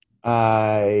celebrate?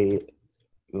 Probably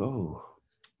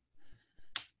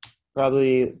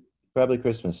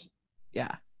Christmas.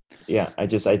 Yeah. Yeah. I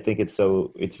think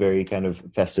it's very kind of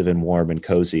festive and warm and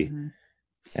cozy.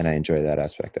 And I enjoy that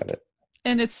aspect of it.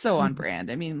 And it's so on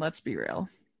brand. I mean, let's be real.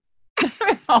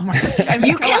 Hallmark.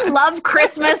 You can love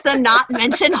Christmas and not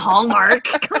mention Hallmark.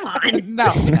 Come on.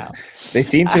 No. They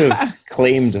seem to have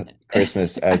claimed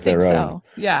Christmas as their own. So.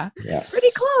 Yeah.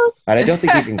 Pretty close. And I don't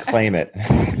think you can claim it,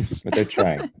 but they're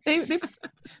trying.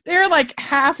 They're like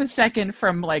half a second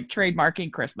from like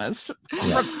trademarking Christmas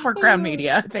for Crown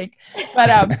Media, I think.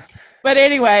 But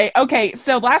anyway, okay.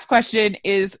 So last question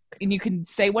is, and you can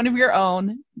say one of your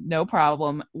own, no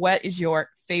problem. What is your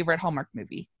favorite Hallmark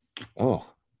movie? Oh,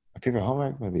 my favorite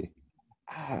Hallmark movie.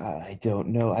 I don't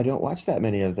know. I don't watch that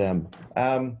many of them.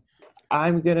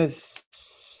 I'm gonna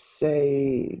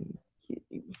say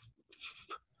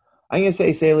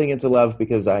Sailing into Love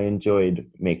because I enjoyed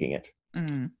making it.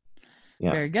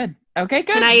 Yeah. Very good. Okay,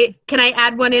 good. Can I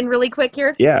add one in really quick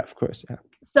here? Yeah, of course. Yeah.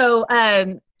 So,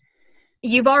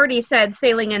 you've already said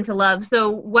Sailing into Love. So,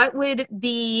 what would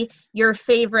be your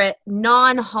favorite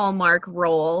non-Hallmark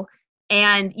role?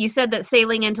 And you said that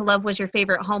Sailing into Love was your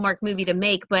favorite Hallmark movie to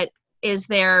make, but is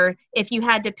there, if you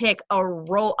had to pick a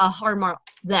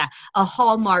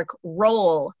Hallmark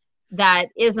role that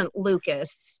isn't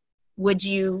Lucas, would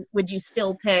you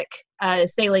still pick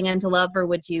Sailing into Love, or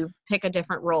would you pick a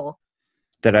different role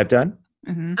that I've done?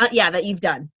 That you've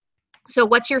done. So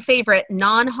what's your favorite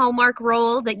non-Hallmark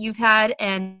role that you've had,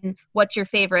 and what's your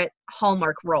favorite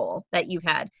Hallmark role that you've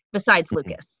had besides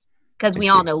Lucas? Because we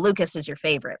all know Lucas is your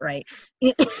favorite, right?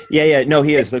 Yeah. No,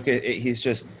 he is. Look, he's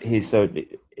just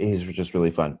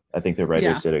really fun. I think the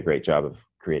writers did a great job of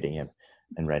creating him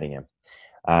and writing him.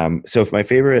 So if my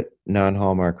favorite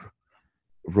non-Hallmark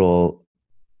role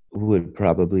would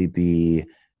probably be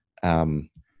on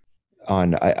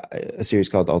a series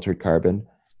called Altered Carbon.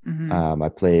 I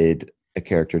played a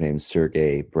character named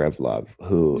Sergei Brevlov,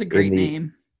 who it's a great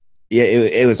name. Yeah,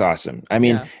 it was awesome. I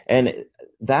mean, and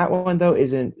that one though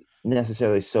isn't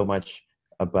necessarily so much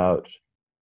about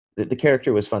the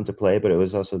character was fun to play, but it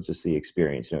was also just the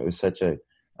experience. It was such an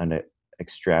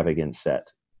extravagant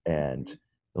set, and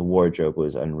the wardrobe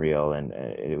was unreal, and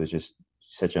it was just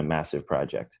such a massive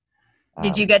project.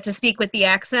 Did you get to speak with the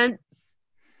accent?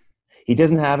 He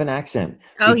doesn't have an accent.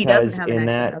 Oh, he doesn't have an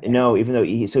accent. Okay. No, even though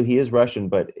he is Russian,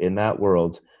 but in that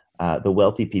world, the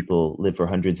wealthy people live for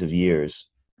hundreds of years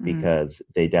because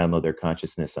they download their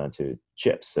consciousness onto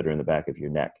chips that are in the back of your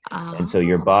neck. Oh. And so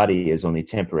your body is only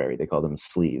temporary. They call them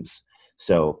sleeves.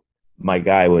 So my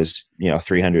guy was,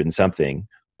 300 and something,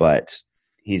 but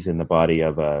he's in the body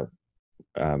of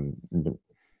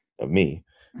me.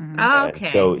 Oh,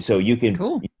 okay. So you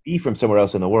can be from somewhere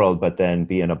else in the world, but then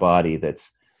be in a body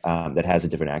that's that has a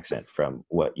different accent from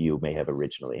what you may have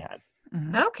originally had.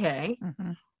 Okay.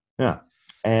 Yeah.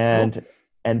 And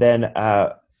then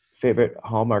favorite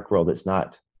Hallmark role that's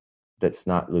not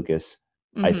Lucas,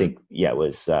 I think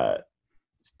was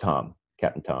Tom,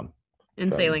 Captain Tom.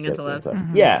 In Sailing into Love.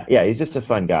 Yeah, he's just a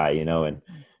fun guy, and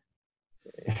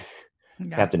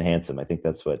Captain Handsome, I think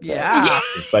that's what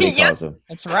his buddy calls him.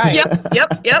 That's right.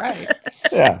 Yep. Right.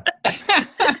 Yeah.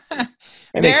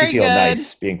 It makes you feel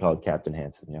nice being called Captain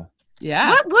Handsome,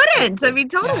 Yeah. What wouldn't? I mean,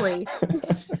 totally.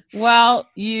 Well,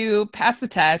 you passed the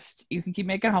test. You can keep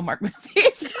making Hallmark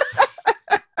movies.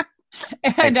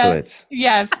 And, excellent.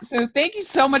 Yes. So thank you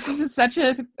so much. This was such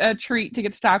a treat to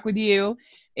get to talk with you.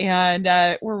 And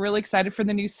we're really excited for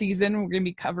the new season. We're going to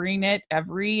be covering it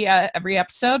every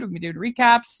episode. We're going to be doing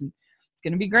recaps, and it's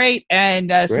going to be great. And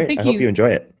so thank you. I hope you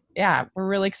enjoy it. Yeah, we're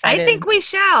really excited. I think we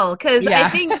shall, because I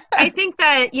think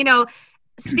that,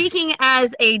 speaking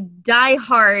as a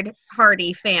diehard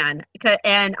Hardy fan,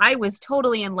 and I was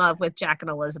totally in love with Jack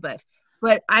and Elizabeth,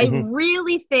 but I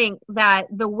really think that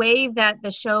the way that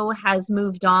the show has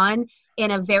moved on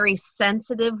in a very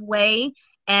sensitive way,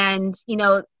 and,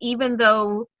 even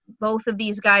though both of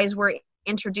these guys were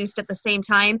introduced at the same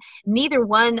time, neither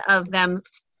one of them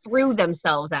threw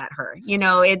themselves at her.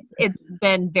 It's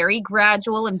been very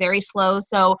gradual and very slow.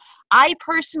 So I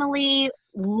personally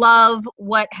love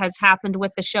what has happened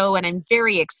with the show, and I'm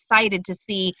very excited to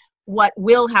see what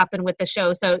will happen with the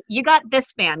show. So you got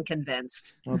this fan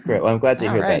convinced. Oh, great. Well, I'm glad to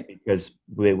hear that, because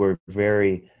they were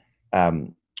very,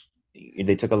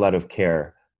 they took a lot of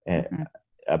care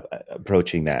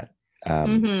approaching that.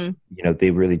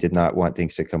 They really did not want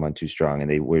things to come on too strong,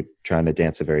 and they were trying to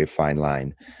dance a very fine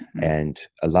line. And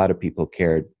a lot of people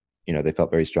cared, they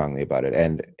felt very strongly about it.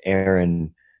 And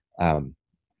Aaron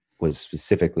was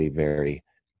specifically very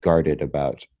guarded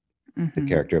about the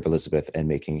character of Elizabeth and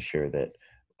making sure that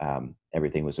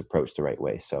everything was approached the right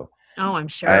way. So I'm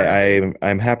sure.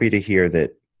 I'm happy to hear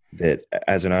that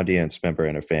as an audience member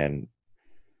and a fan,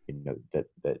 that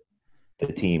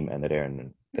the team and that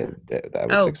Aaron that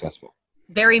was successful.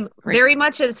 Very, very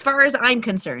much as far as I'm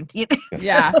concerned.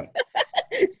 Yeah.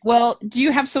 Well, do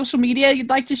you have social media you'd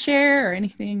like to share or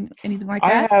anything like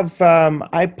that? I have.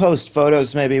 I post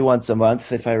photos maybe once a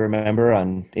month if I remember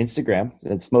on Instagram.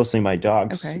 It's mostly my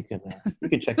dogs. Okay. You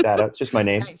can check that out. It's just my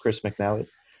name, Nice. Chris McNally.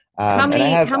 How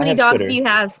many dogs Twitter. Do you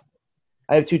have?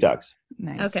 I have 2 dogs.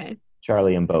 Nice. Okay.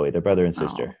 Charlie and Bowie. They're brother and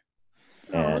sister.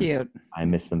 And cute. I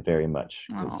miss them very much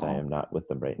because I am not with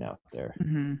them right now. They're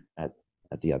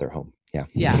at the other home. Yeah.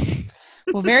 Yeah.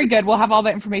 Well, very good. We'll have all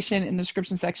that information in the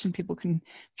description section. People can be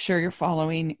sure you're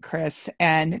following Chris.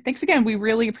 And thanks again. We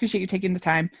really appreciate you taking the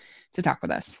time to talk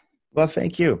with us. Well,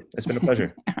 thank you. It's been a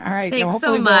pleasure. All right. Thanks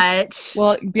so much.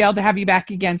 We'll be able to have you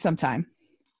back again sometime.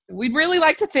 We'd really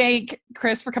like to thank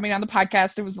Chris for coming on the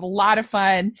podcast. It was a lot of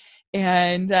fun.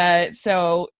 And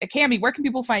so, Cami, where can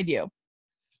people find you?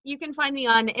 You can find me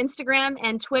on Instagram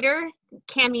and Twitter,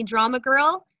 Cami Drama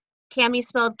Girl, Cami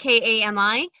spelled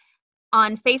Kami.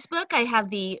 On Facebook, I have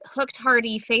the Hooked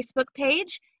Hardy Facebook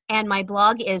page, and my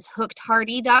blog is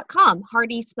hookedhardy.com.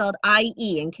 Hardy spelled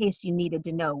I-E, in case you needed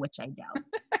to know, which I doubt.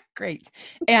 Great.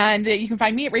 And you can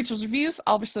find me at Rachel's Reviews,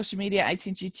 all of our social media,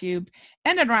 iTunes, YouTube,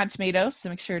 and on Rotten Tomatoes. So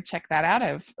make sure to check that out.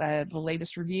 I have the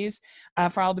latest reviews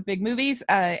for all the big movies.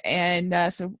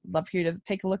 So love for you to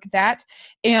take a look at that.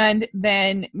 And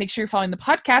then make sure you're following the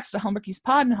podcast, the Hallmarkies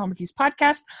Pod and the Hallmarkies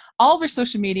Podcast, all of our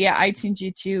social media, iTunes,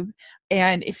 YouTube.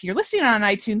 And if you're listening on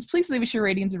iTunes, please leave us your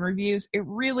ratings and reviews. It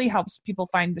really helps people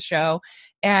find the show.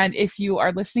 And if you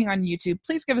are listening on YouTube,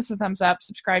 please give us a thumbs up,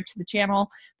 subscribe to the channel.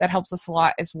 That helps us a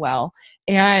lot as well.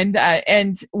 And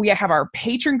we have our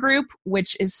patron group,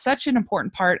 which is such an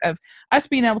important part of us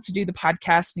being able to do the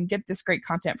podcast and get this great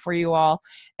content for you all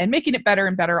and making it better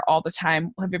and better all the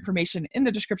time. We'll have information in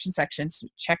the description section, so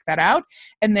check that out.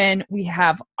 And then we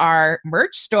have our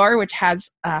merch store, which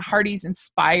has Hardy's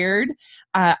inspired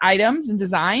items and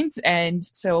designs. And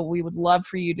so we would love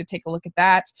for you to take a look at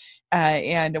that.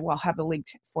 And we'll have a link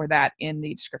for that in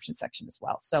the description section as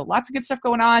well. So lots of good stuff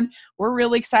going on. We're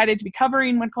really excited to be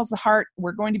covering When It Calls the Heart.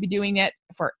 We're going to be doing it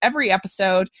for every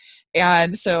episode.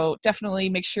 And so definitely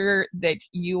make sure that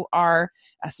you are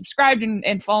subscribed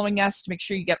and following us to make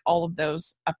sure you get all of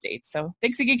those updates. So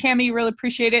thanks again, Cami. Really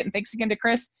appreciate it. And thanks again to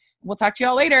Chris. We'll talk to you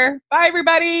all later. Bye,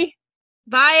 everybody.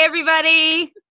 Bye, everybody.